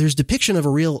 There's depiction of a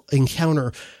real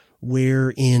encounter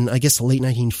where in, I guess, the late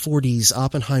 1940s,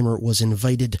 Oppenheimer was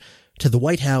invited to the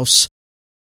White House.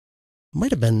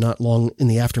 Might have been not long in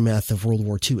the aftermath of World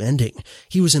War II ending.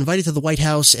 He was invited to the White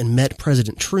House and met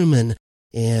President Truman,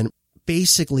 and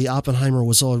basically, Oppenheimer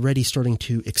was already starting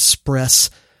to express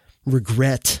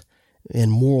regret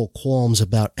and moral qualms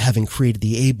about having created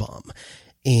the A-bomb.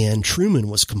 And Truman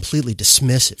was completely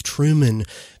dismissive. Truman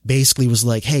basically was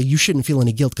like, hey, you shouldn't feel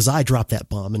any guilt because I dropped that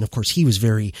bomb. And of course, he was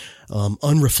very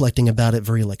unreflecting about it,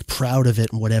 very proud of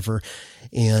it and whatever.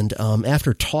 And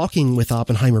after talking with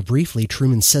Oppenheimer briefly,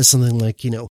 Truman says something like,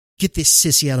 get this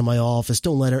sissy out of my office.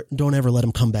 Don't ever let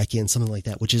him come back in, something like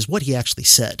that, which is what he actually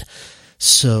said.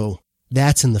 So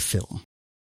that's in the film.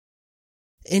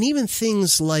 And even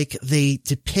things like they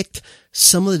depict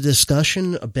some of the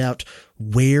discussion about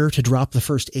where to drop the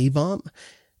first A-bomb.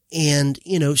 And,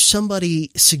 somebody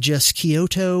suggests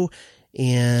Kyoto,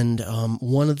 and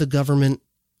one of the government,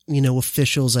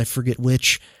 officials, I forget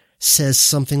which, says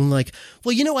something like,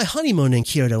 well, I honeymooned in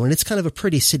Kyoto and it's kind of a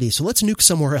pretty city, so let's nuke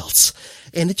somewhere else.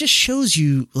 And it just shows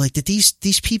you that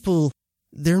these people,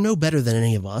 they're no better than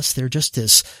any of us. They're just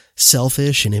as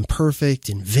selfish and imperfect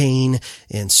and vain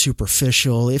and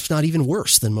superficial, if not even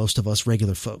worse than most of us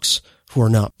regular folks who are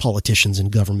not politicians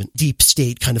and government, deep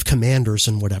state kind of commanders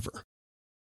and whatever.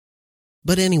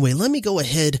 But anyway, let me go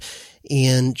ahead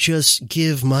and just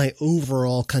give my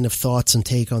overall kind of thoughts and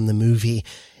take on the movie,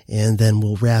 and then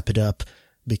we'll wrap it up,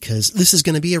 because this is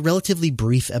going to be a relatively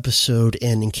brief episode,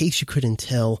 and in case you couldn't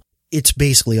tell, it's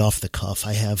basically off the cuff.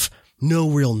 I have no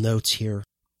real notes here.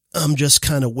 I'm just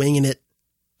kind of winging it,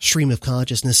 stream of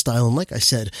consciousness style. And like I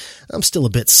said, I'm still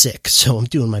a bit sick, so I'm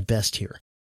doing my best here.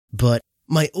 But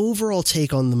my overall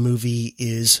take on the movie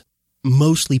is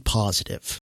mostly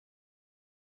positive.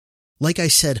 Like I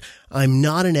said, I'm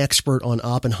not an expert on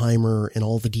Oppenheimer and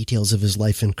all the details of his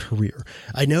life and career.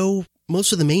 I know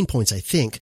most of the main points, I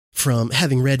think, from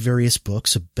having read various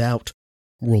books about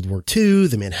World War II,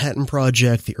 the Manhattan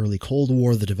Project, the early Cold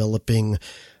War, the developing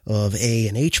of A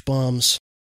and H bombs.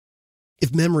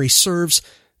 If memory serves,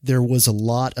 there was a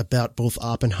lot about both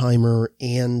Oppenheimer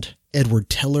and Edward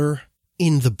Teller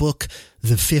in the book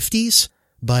The 50s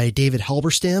by David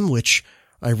Halberstam, which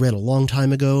I read a long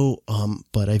time ago,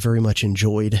 but I very much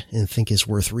enjoyed and think is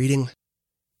worth reading.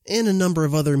 And a number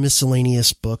of other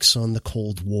miscellaneous books on the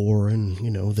Cold War and,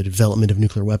 the development of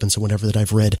nuclear weapons and whatever that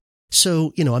I've read.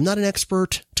 So, I'm not an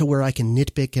expert to where I can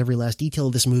nitpick every last detail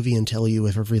of this movie and tell you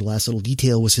if every last little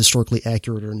detail was historically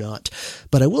accurate or not.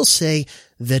 But I will say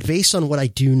that based on what I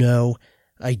do know,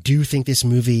 I do think this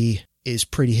movie is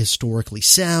pretty historically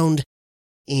sound.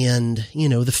 And,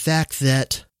 the fact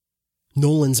that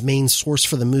Nolan's main source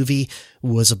for the movie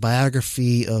was a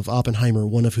biography of Oppenheimer,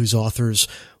 one of whose authors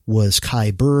was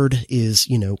Kai Bird, is,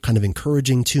 kind of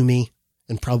encouraging to me,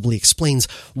 and probably explains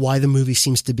why the movie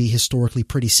seems to be historically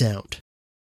pretty sound.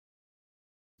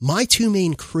 My two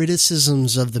main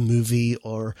criticisms of the movie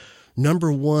are,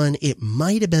 number one, it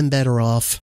might have been better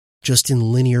off just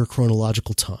in linear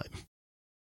chronological time.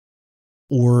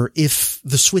 Or if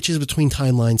the switches between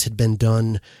timelines had been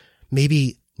done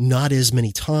maybe not as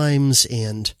many times,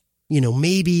 and,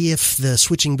 maybe if the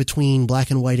switching between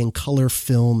black and white and color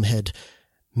film had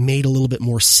made a little bit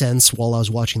more sense while I was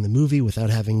watching the movie without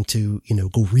having to,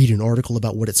 go read an article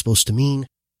about what it's supposed to mean.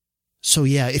 So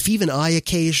yeah, if even I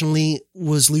occasionally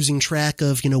was losing track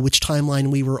of, which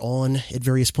timeline we were on at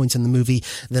various points in the movie,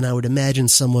 then I would imagine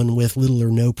someone with little or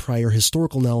no prior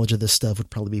historical knowledge of this stuff would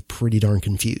probably be pretty darn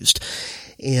confused.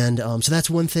 And so that's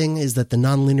one thing, is that the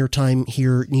nonlinear time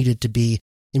here needed to be,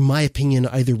 in my opinion,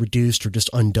 either reduced or just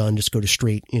undone, just go to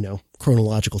straight,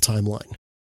 chronological timeline.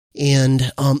 And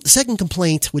the second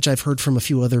complaint, which I've heard from a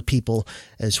few other people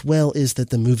as well, is that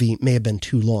the movie may have been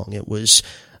too long. It was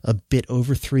a bit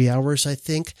over 3 hours, I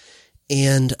think.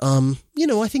 And,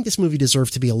 I think this movie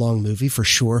deserved to be a long movie for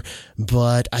sure,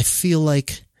 but I feel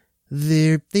like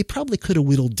they probably could have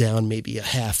whittled down maybe a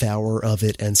half hour of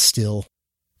it and still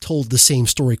told the same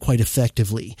story quite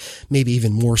effectively. Maybe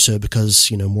even more so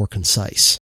because, more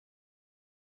concise.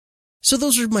 So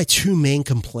those are my two main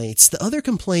complaints. The other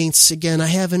complaints, again, I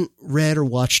haven't read or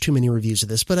watched too many reviews of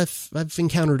this, but I've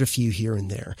encountered a few here and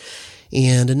there.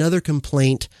 And another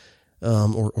complaint,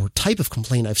 or type of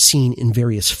complaint I've seen in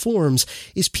various forms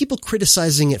is people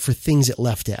criticizing it for things it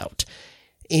left out.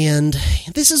 And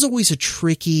this is always a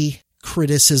tricky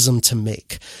criticism to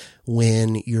make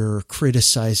when you're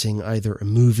criticizing either a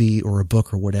movie or a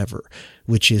book or whatever,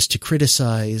 which is to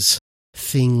criticize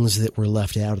things that were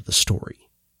left out of the story.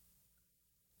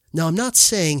 Now, I'm not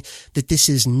saying that this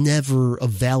is never a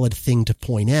valid thing to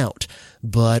point out,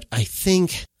 but I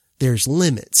think there's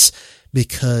limits,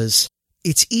 because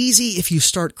it's easy if you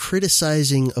start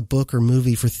criticizing a book or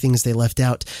movie for things they left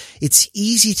out. It's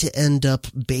easy to end up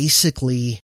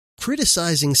basically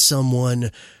criticizing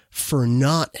someone for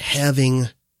not having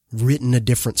written a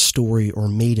different story or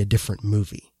made a different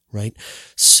movie, right?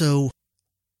 So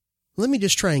let me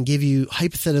just try and give you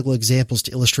hypothetical examples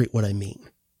to illustrate what I mean.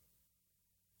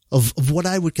 Of what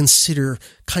I would consider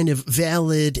kind of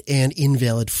valid and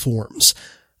invalid forms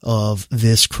of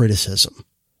this criticism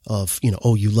of,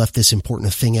 oh, you left this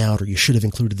important thing out, or you should have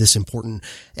included this important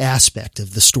aspect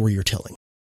of the story you're telling.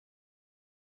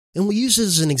 And we'll use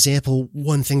as an example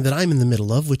one thing that I'm in the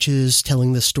middle of, which is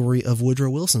telling the story of Woodrow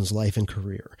Wilson's life and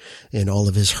career and all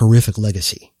of his horrific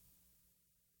legacy.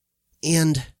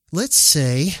 And let's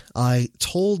say I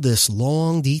told this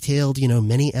long, detailed,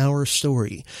 many-hour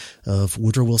story of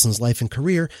Woodrow Wilson's life and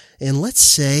career, and let's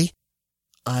say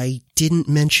I didn't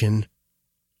mention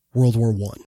World War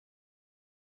I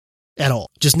at all.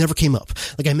 Just never came up.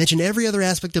 Like, I mentioned every other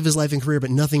aspect of his life and career, but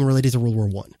nothing related to World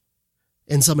War I.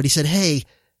 And somebody said, hey,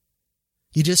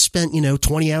 you just spent,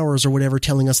 20 hours or whatever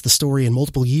telling us the story and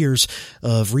multiple years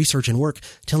of research and work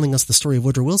telling us the story of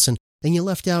Woodrow Wilson, and you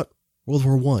left out World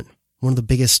War I. One of the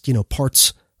biggest,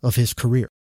 parts of his career.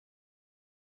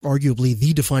 Arguably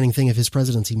the defining thing of his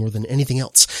presidency more than anything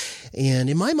else. And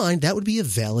in my mind, that would be a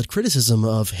valid criticism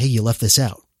of, hey, you left this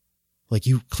out. Like,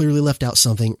 you clearly left out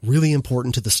something really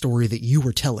important to the story that you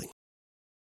were telling.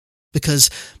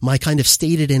 Because my kind of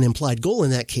stated and implied goal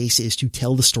in that case is to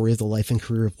tell the story of the life and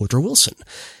career of Woodrow Wilson.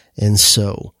 And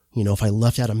so, if I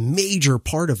left out a major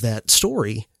part of that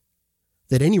story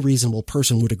that any reasonable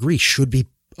person would agree should be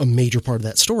a major part of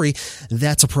that story,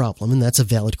 that's a problem, and that's a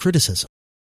valid criticism.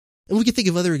 And we could think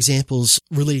of other examples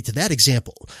related to that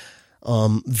example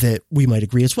that we might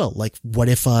agree as well. Like, what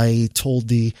if I told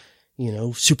the,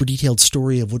 super detailed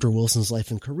story of Woodrow Wilson's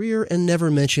life and career and never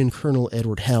mentioned Colonel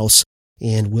Edward House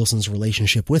and Wilson's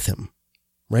relationship with him,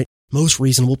 right? Most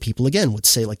reasonable people, again, would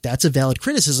say, like, that's a valid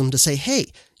criticism to say, hey,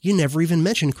 you never even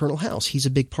mentioned Colonel House. He's a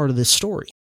big part of this story.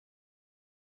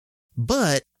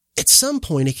 But at some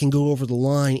point, it can go over the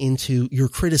line into you're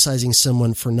criticizing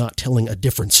someone for not telling a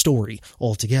different story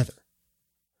altogether,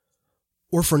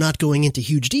 or for not going into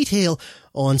huge detail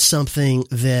on something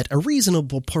that a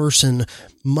reasonable person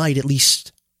might at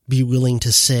least be willing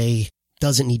to say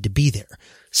doesn't need to be there.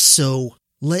 So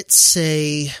let's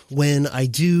say when I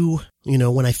do,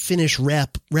 when I finish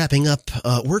wrapping up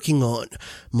working on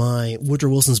my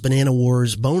Woodrow Wilson's Banana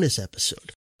Wars bonus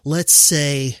episode, let's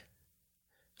say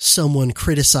someone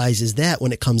criticizes that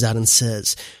when it comes out and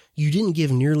says, you didn't give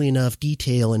nearly enough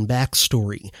detail and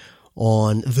backstory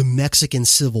on the Mexican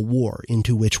Civil War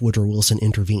into which Woodrow Wilson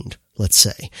intervened, let's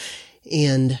say.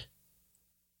 And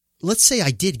let's say I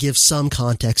did give some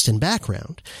context and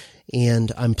background,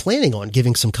 and I'm planning on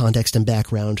giving some context and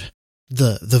background,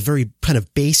 the very kind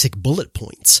of basic bullet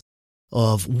points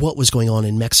of what was going on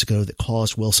in Mexico that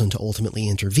caused Wilson to ultimately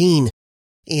intervene.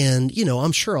 And,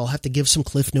 I'm sure I'll have to give some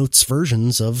Cliff Notes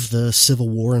versions of the Civil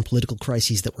War and political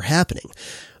crises that were happening.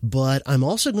 But I'm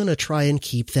also going to try and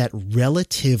keep that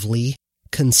relatively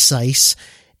concise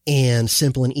and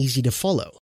simple and easy to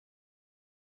follow.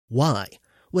 Why?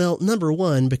 Well, number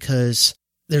one, because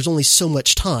there's only so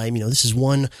much time. This is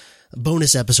one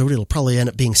bonus episode. It'll probably end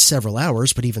up being several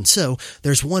hours, but even so,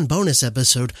 there's one bonus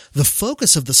episode. The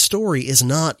focus of the story is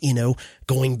not,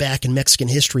 going back in Mexican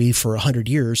history for 100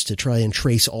 years to try and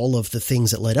trace all of the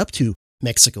things that led up to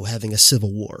Mexico having a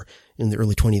civil war in the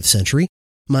early 20th century.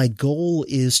 My goal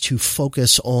is to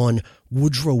focus on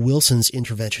Woodrow Wilson's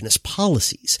interventionist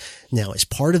policies. Now, as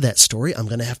part of that story, I'm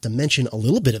going to have to mention a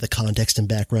little bit of the context and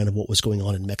background of what was going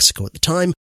on in Mexico at the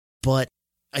time, but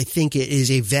I think it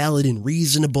is a valid and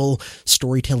reasonable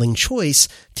storytelling choice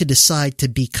to decide to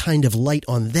be kind of light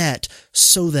on that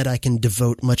so that I can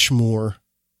devote much more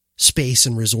space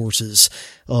and resources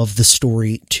of the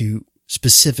story to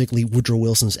specifically Woodrow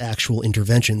Wilson's actual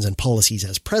interventions and policies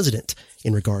as president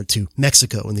in regard to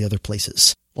Mexico and the other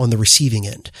places on the receiving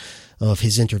end of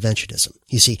his interventionism.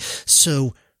 You see,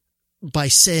 so by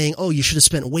saying, oh, you should have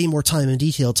spent way more time in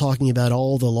detail talking about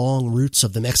all the long roots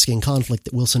of the Mexican conflict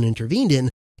that Wilson intervened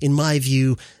in my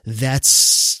view,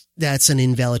 that's an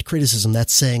invalid criticism.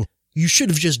 That's saying you should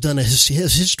have just done a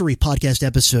history podcast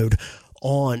episode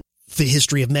on the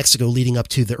history of Mexico leading up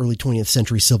to the early 20th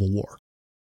century Civil War.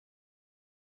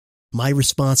 My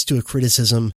response to a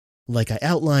criticism, like I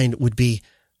outlined, would be,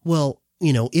 well,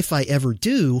 if I ever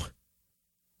do,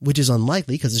 which is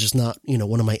unlikely because it's just not,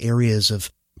 one of my areas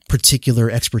of particular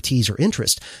expertise or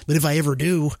interest. But if I ever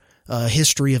do a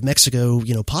history of Mexico,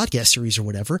 podcast series or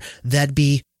whatever, that'd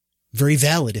be very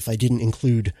valid if I didn't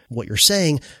include what you're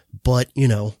saying. But,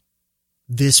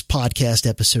 this podcast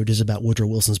episode is about Woodrow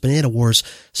Wilson's Banana Wars.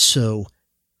 So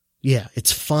yeah,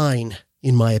 it's fine,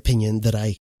 in my opinion, that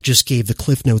I just gave the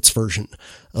Cliff Notes version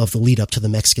of the lead up to the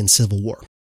Mexican Civil War.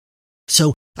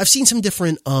 So I've seen some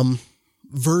different,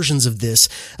 versions of this.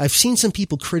 I've seen some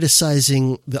people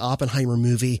criticizing the Oppenheimer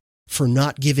movie for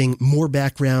not giving more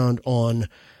background on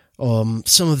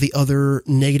some of the other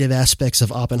negative aspects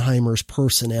of Oppenheimer's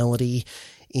personality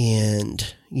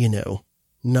and,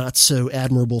 not so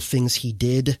admirable things he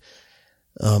did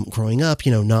growing up,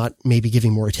 not maybe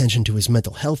giving more attention to his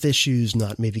mental health issues,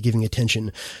 not maybe giving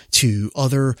attention to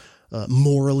other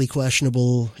morally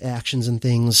questionable actions and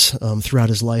things throughout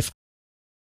his life.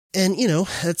 And,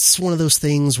 that's one of those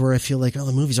things where I feel like, oh,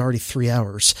 the movie's already 3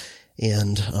 hours.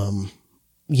 And,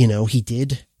 he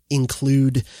did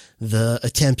include the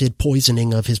attempted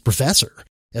poisoning of his professor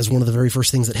as one of the very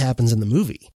first things that happens in the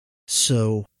movie.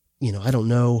 So, I don't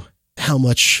know how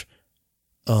much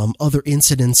other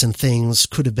incidents and things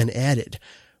could have been added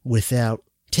without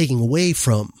taking away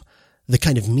from the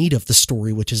kind of meat of the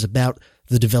story, which is about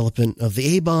the development of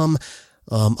the A-bomb,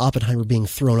 Oppenheimer being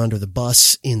thrown under the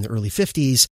bus in the early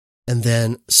 50s, and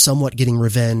then somewhat getting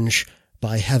revenge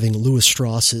by having Louis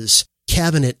Strauss's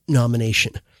cabinet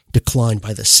nomination declined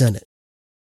by the Senate.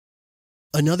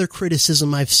 Another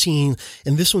criticism I've seen,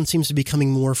 and this one seems to be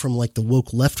coming more from like the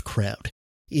woke left crowd,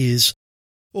 is,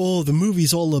 oh, the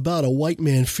movie's all about a white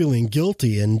man feeling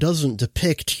guilty and doesn't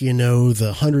depict,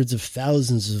 the hundreds of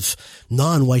thousands of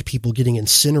non-white people getting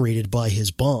incinerated by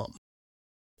his bomb.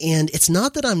 And it's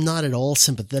not that I'm not at all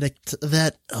sympathetic to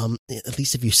that, at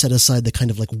least if you set aside the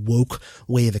kind of like woke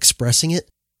way of expressing it.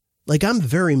 Like, I'm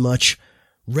very much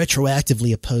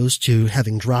retroactively opposed to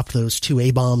having dropped those 2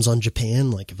 A-bombs on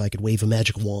Japan. Like, if I could wave a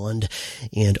magic wand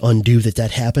and undo that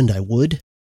happened, I would.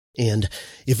 And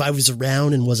if I was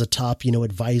around and was a top,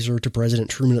 advisor to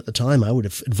President Truman at the time, I would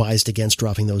have advised against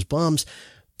dropping those bombs.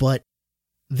 But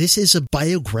this is a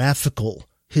biographical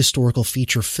historical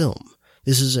feature film.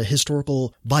 This is a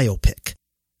historical biopic.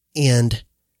 And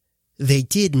they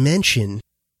did mention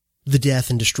the death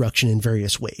and destruction in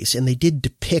various ways. And they did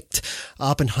depict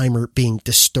Oppenheimer being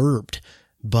disturbed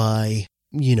by,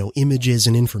 images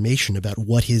and information about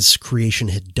what his creation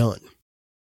had done.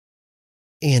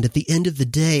 And at the end of the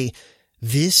day,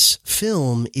 this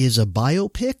film is a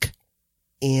biopic,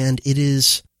 and it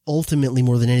is ultimately,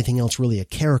 more than anything else, really a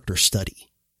character study.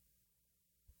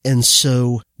 And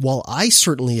so, while I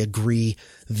certainly agree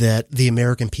that the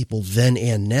American people then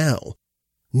and now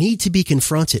need to be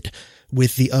confronted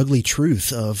with the ugly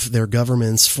truth of their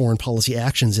government's foreign policy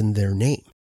actions in their name,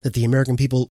 that the American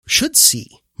people should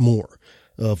see more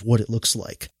of what it looks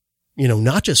like,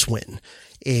 not just when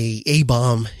a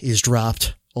A-bomb is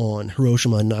dropped on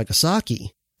Hiroshima and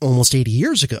Nagasaki almost 80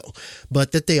 years ago,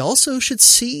 but that they also should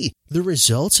see the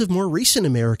results of more recent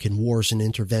American wars and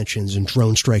interventions and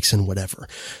drone strikes and whatever.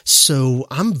 So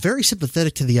I'm very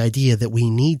sympathetic to the idea that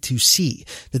we need to see,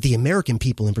 that the American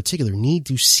people in particular need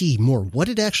to see more what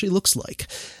it actually looks like,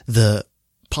 the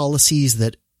policies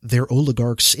that their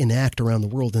oligarchs enact around the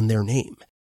world in their name,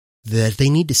 that they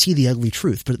need to see the ugly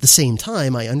truth. But at the same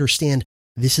time, I understand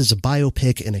this is a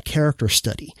biopic and a character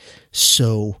study.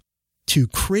 So to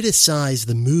criticize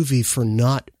the movie for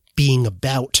not being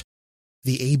about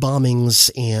the A-bombings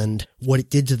and what it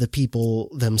did to the people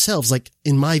themselves, like,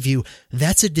 in my view,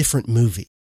 that's a different movie.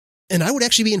 And I would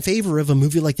actually be in favor of a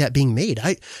movie like that being made.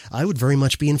 I would very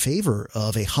much be in favor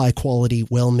of a high-quality,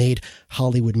 well-made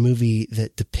Hollywood movie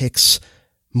that depicts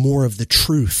more of the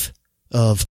truth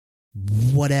of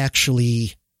what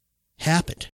actually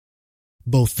happened.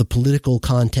 Both the political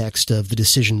context of the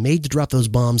decision made to drop those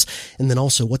bombs, and then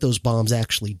also what those bombs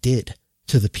actually did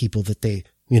to the people that they,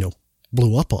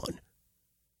 blew up on.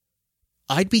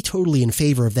 I'd be totally in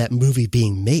favor of that movie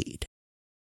being made.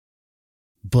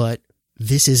 But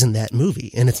this isn't that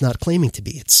movie, and it's not claiming to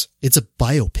be. It's a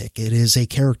biopic. It is a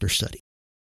character study.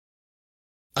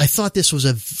 I thought this was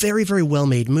a very, very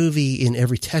well-made movie in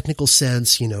every technical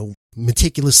sense,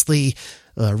 meticulously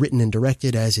written and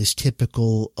directed, as is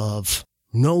typical of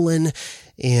Nolan.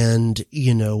 And,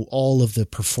 all of the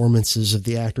performances of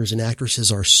the actors and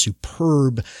actresses are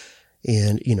superb.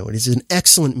 And, it is an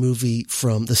excellent movie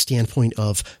from the standpoint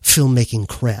of filmmaking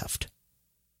craft.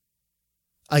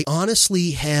 I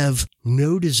honestly have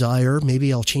no desire,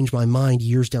 maybe I'll change my mind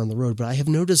years down the road, but I have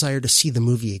no desire to see the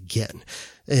movie again.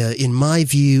 In my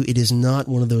view, it is not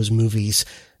one of those movies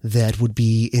that would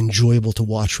be enjoyable to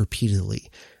watch repeatedly.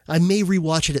 I may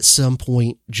rewatch it at some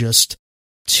point just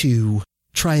to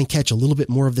try and catch a little bit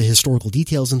more of the historical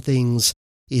details and things,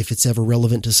 if it's ever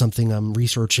relevant to something I'm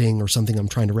researching or something I'm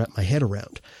trying to wrap my head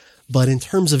around. But in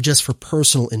terms of just for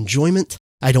personal enjoyment,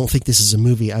 I don't think this is a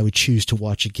movie I would choose to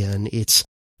watch again. It's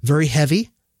very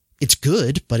heavy. It's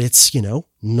good, but it's,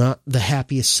 not the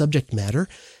happiest subject matter.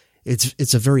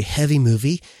 It's a very heavy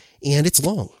movie, and it's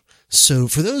long. So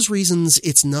for those reasons,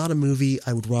 it's not a movie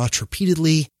I would watch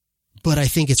repeatedly, but I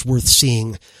think it's worth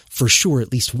seeing for sure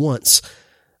at least once,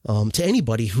 to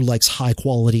anybody who likes high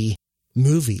quality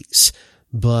movies.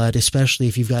 But especially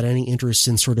if you've got any interest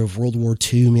in sort of World War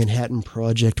II, Manhattan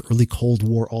Project, early Cold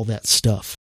War, all that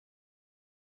stuff.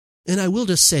 And I will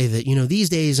just say that, these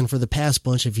days and for the past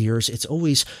bunch of years, it's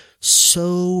always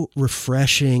so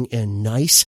refreshing and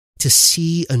nice to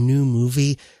see a new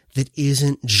movie that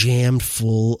isn't jammed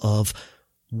full of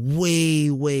way,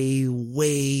 way,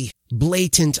 way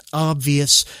blatant,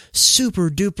 obvious, super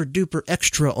duper duper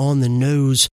extra on the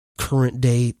nose current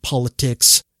day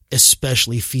politics,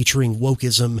 especially featuring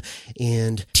wokeism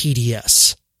and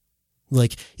TDS.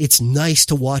 Like, it's nice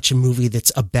to watch a movie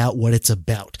that's about what it's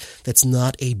about. That's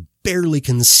not a barely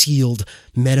concealed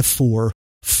metaphor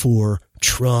for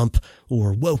Trump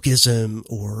or wokeism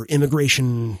or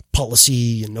immigration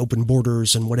policy and open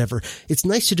borders and whatever. It's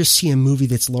nice to just see a movie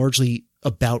that's largely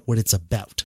about what it's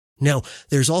about. Now,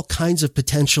 there's all kinds of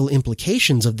potential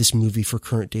implications of this movie for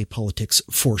current day politics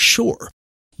for sure.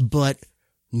 But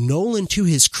Nolan, to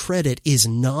his credit, is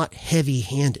not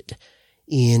heavy-handed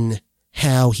in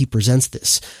how he presents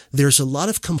this. There's a lot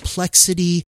of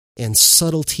complexity and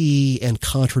subtlety and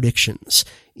contradictions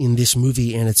in this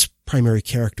movie and its primary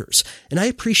characters. And I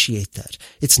appreciate that.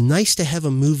 It's nice to have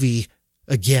a movie,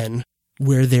 again,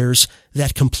 where there's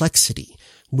that complexity,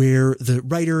 where the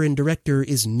writer and director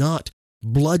is not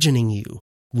bludgeoning you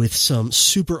with some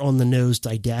super on-the-nose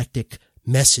didactic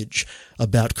message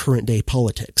about current-day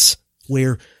politics,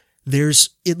 where there's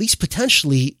at least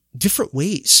potentially different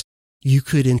ways you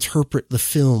could interpret the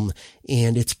film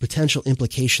and its potential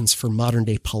implications for modern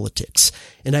day politics.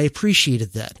 And I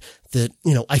appreciated that,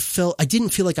 I didn't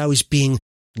feel like I was being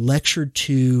lectured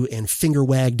to and finger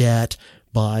wagged at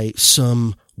by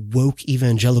some woke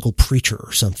evangelical preacher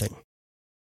or something.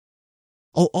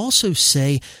 I'll also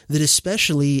say that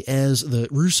especially as the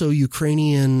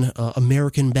Russo-Ukrainian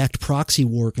American-backed proxy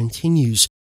war continues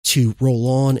to roll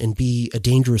on and be a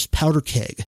dangerous powder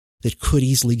keg that could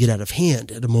easily get out of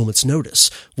hand at a moment's notice,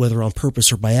 whether on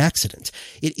purpose or by accident,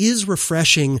 it is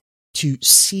refreshing to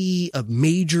see a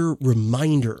major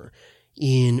reminder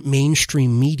in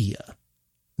mainstream media,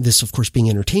 this of course being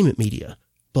entertainment media,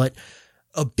 but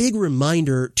a big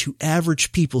reminder to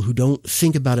average people who don't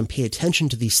think about and pay attention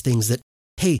to these things that,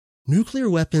 hey, nuclear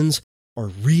weapons are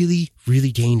really,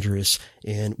 really dangerous,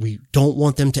 and we don't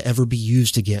want them to ever be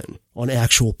used again on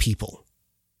actual people.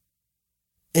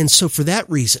 And so for that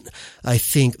reason, I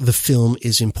think the film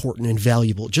is important and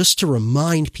valuable, just to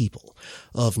remind people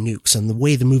of nukes and the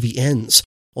way the movie ends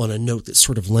on a note that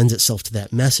sort of lends itself to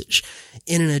that message.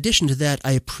 And in addition to that,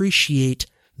 I appreciate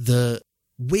the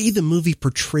way the movie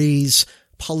portrays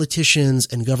politicians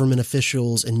and government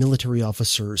officials and military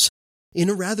officers in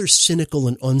a rather cynical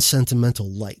and unsentimental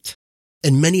light.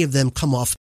 And many of them come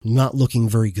off not looking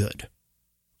very good.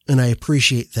 And I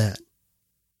appreciate that.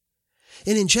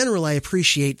 And in general, I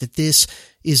appreciate that this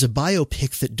is a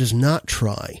biopic that does not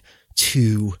try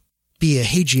to be a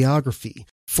hagiography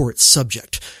for its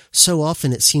subject. So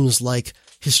often it seems like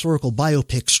historical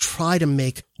biopics try to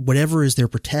make whatever is their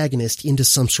protagonist into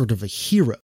some sort of a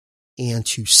hero and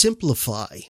to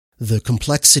simplify the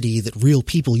complexity that real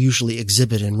people usually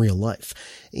exhibit in real life.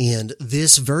 And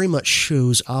this very much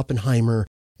shows Oppenheimer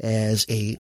as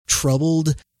a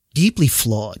troubled, deeply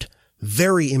flawed,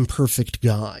 very imperfect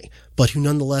guy, but who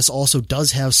nonetheless also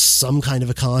does have some kind of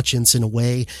a conscience in a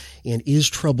way and is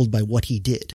troubled by what he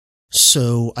did.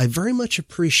 So I very much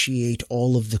appreciate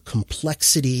all of the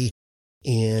complexity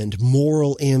and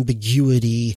moral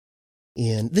ambiguity,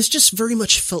 and this just very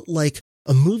much felt like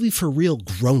a movie for real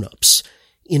grown-ups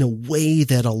in a way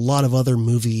that a lot of other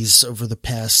movies over the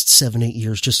past 7-8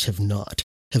 years just have not.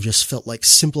 Have just felt like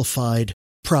simplified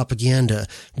propaganda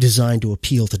designed to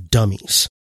appeal to dummies.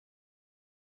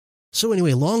 So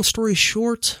anyway, long story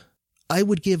short, I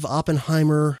would give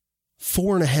Oppenheimer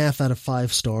 4.5 out of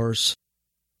 5 stars.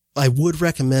 I would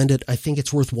recommend it. I think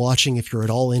it's worth watching if you're at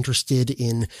all interested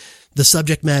in the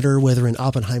subject matter, whether in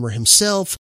Oppenheimer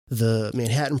himself, the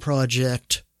Manhattan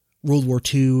Project, World War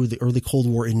II, the early Cold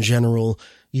War in general,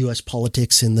 U.S.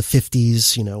 politics in the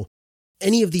 50s,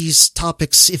 any of these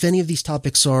topics. If any of these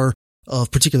topics are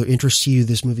of particular interest to you,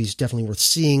 this movie is definitely worth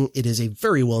seeing. It is a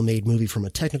very well-made movie from a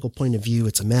technical point of view.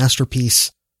 It's a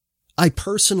masterpiece. I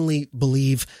personally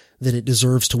believe that it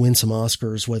deserves to win some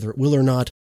Oscars. Whether it will or not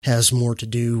has more to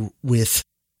do with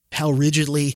how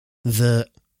rigidly the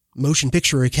Motion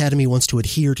Picture Academy wants to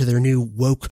adhere to their new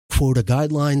woke quota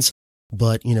guidelines.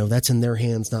 But, that's in their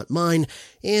hands, not mine.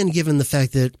 And given the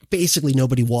fact that basically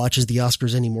nobody watches the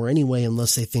Oscars anymore anyway,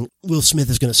 unless they think Will Smith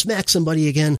is going to smack somebody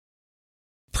again,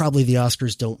 probably the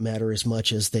Oscars don't matter as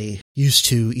much as they used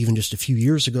to even just a few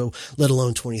years ago, let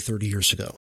alone 20, 30 years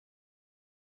ago.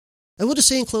 I will just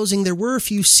say in closing, there were a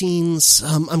few scenes.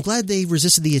 I'm glad they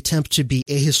resisted the attempt to be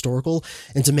ahistorical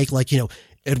and to make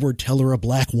Edward Teller a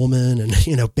black woman and,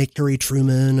 make Harry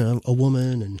Truman a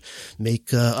woman and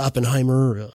make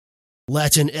Oppenheimer a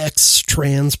Latinx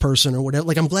trans person or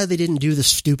whatever. I'm glad they didn't do the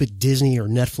stupid Disney or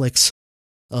Netflix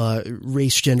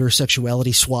race, gender,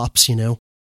 sexuality swaps,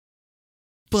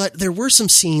 But there were some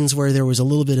scenes where there was a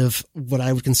little bit of what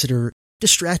I would consider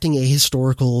distracting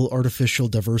ahistorical artificial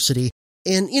diversity.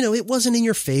 And, it wasn't in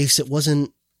your face. It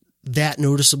wasn't that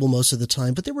noticeable most of the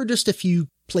time, but there were just a few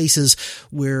places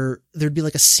where there'd be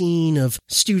a scene of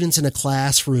students in a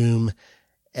classroom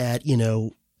at,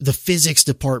 the physics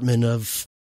department of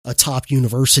a top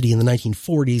university in the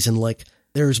 1940s. And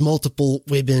there's multiple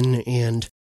women and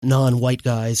non-white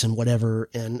guys and whatever.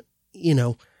 And,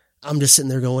 I'm just sitting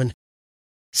there going,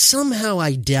 somehow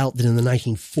I doubt that in the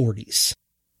 1940s,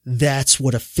 that's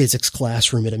what a physics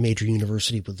classroom at a major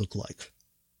university would look like.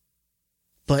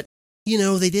 But,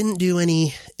 they didn't do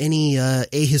any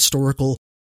ahistorical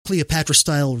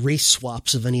Cleopatra-style race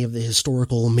swaps of any of the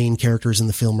historical main characters in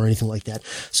the film or anything like that.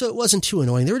 So it wasn't too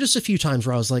annoying. There were just a few times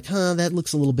where I was like, that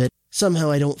looks a little bit,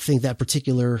 somehow I don't think that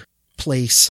particular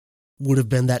place would have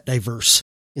been that diverse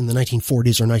in the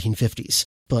 1940s or 1950s.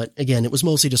 But again, it was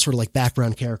mostly just sort of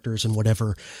background characters and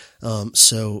whatever.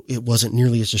 So it wasn't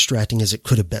nearly as distracting as it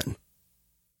could have been.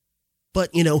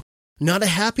 But, not a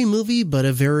happy movie, but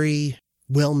a very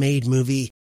well-made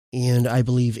movie. And I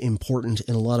believe important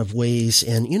in a lot of ways.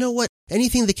 And you know what?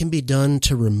 Anything that can be done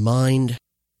to remind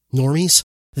normies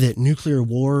that nuclear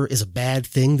war is a bad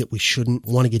thing that we shouldn't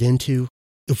want to get into,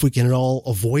 if we can at all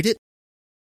avoid it,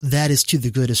 that is to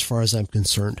the good as far as I'm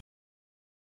concerned.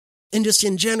 And just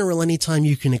in general, anytime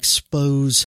you can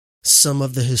expose some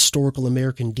of the historical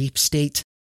American deep state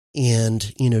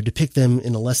and, depict them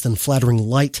in a less than flattering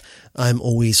light, I'm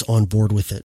always on board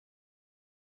with it.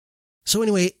 So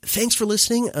anyway, thanks for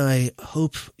listening. I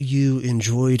hope you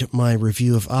enjoyed my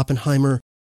review of Oppenheimer,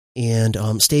 and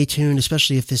stay tuned,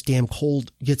 especially if this damn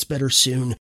cold gets better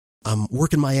soon. I'm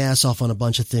working my ass off on a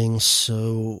bunch of things,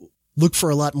 so look for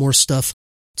a lot more stuff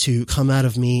to come out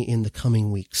of me in the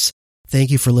coming weeks. Thank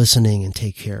you for listening, and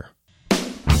take care.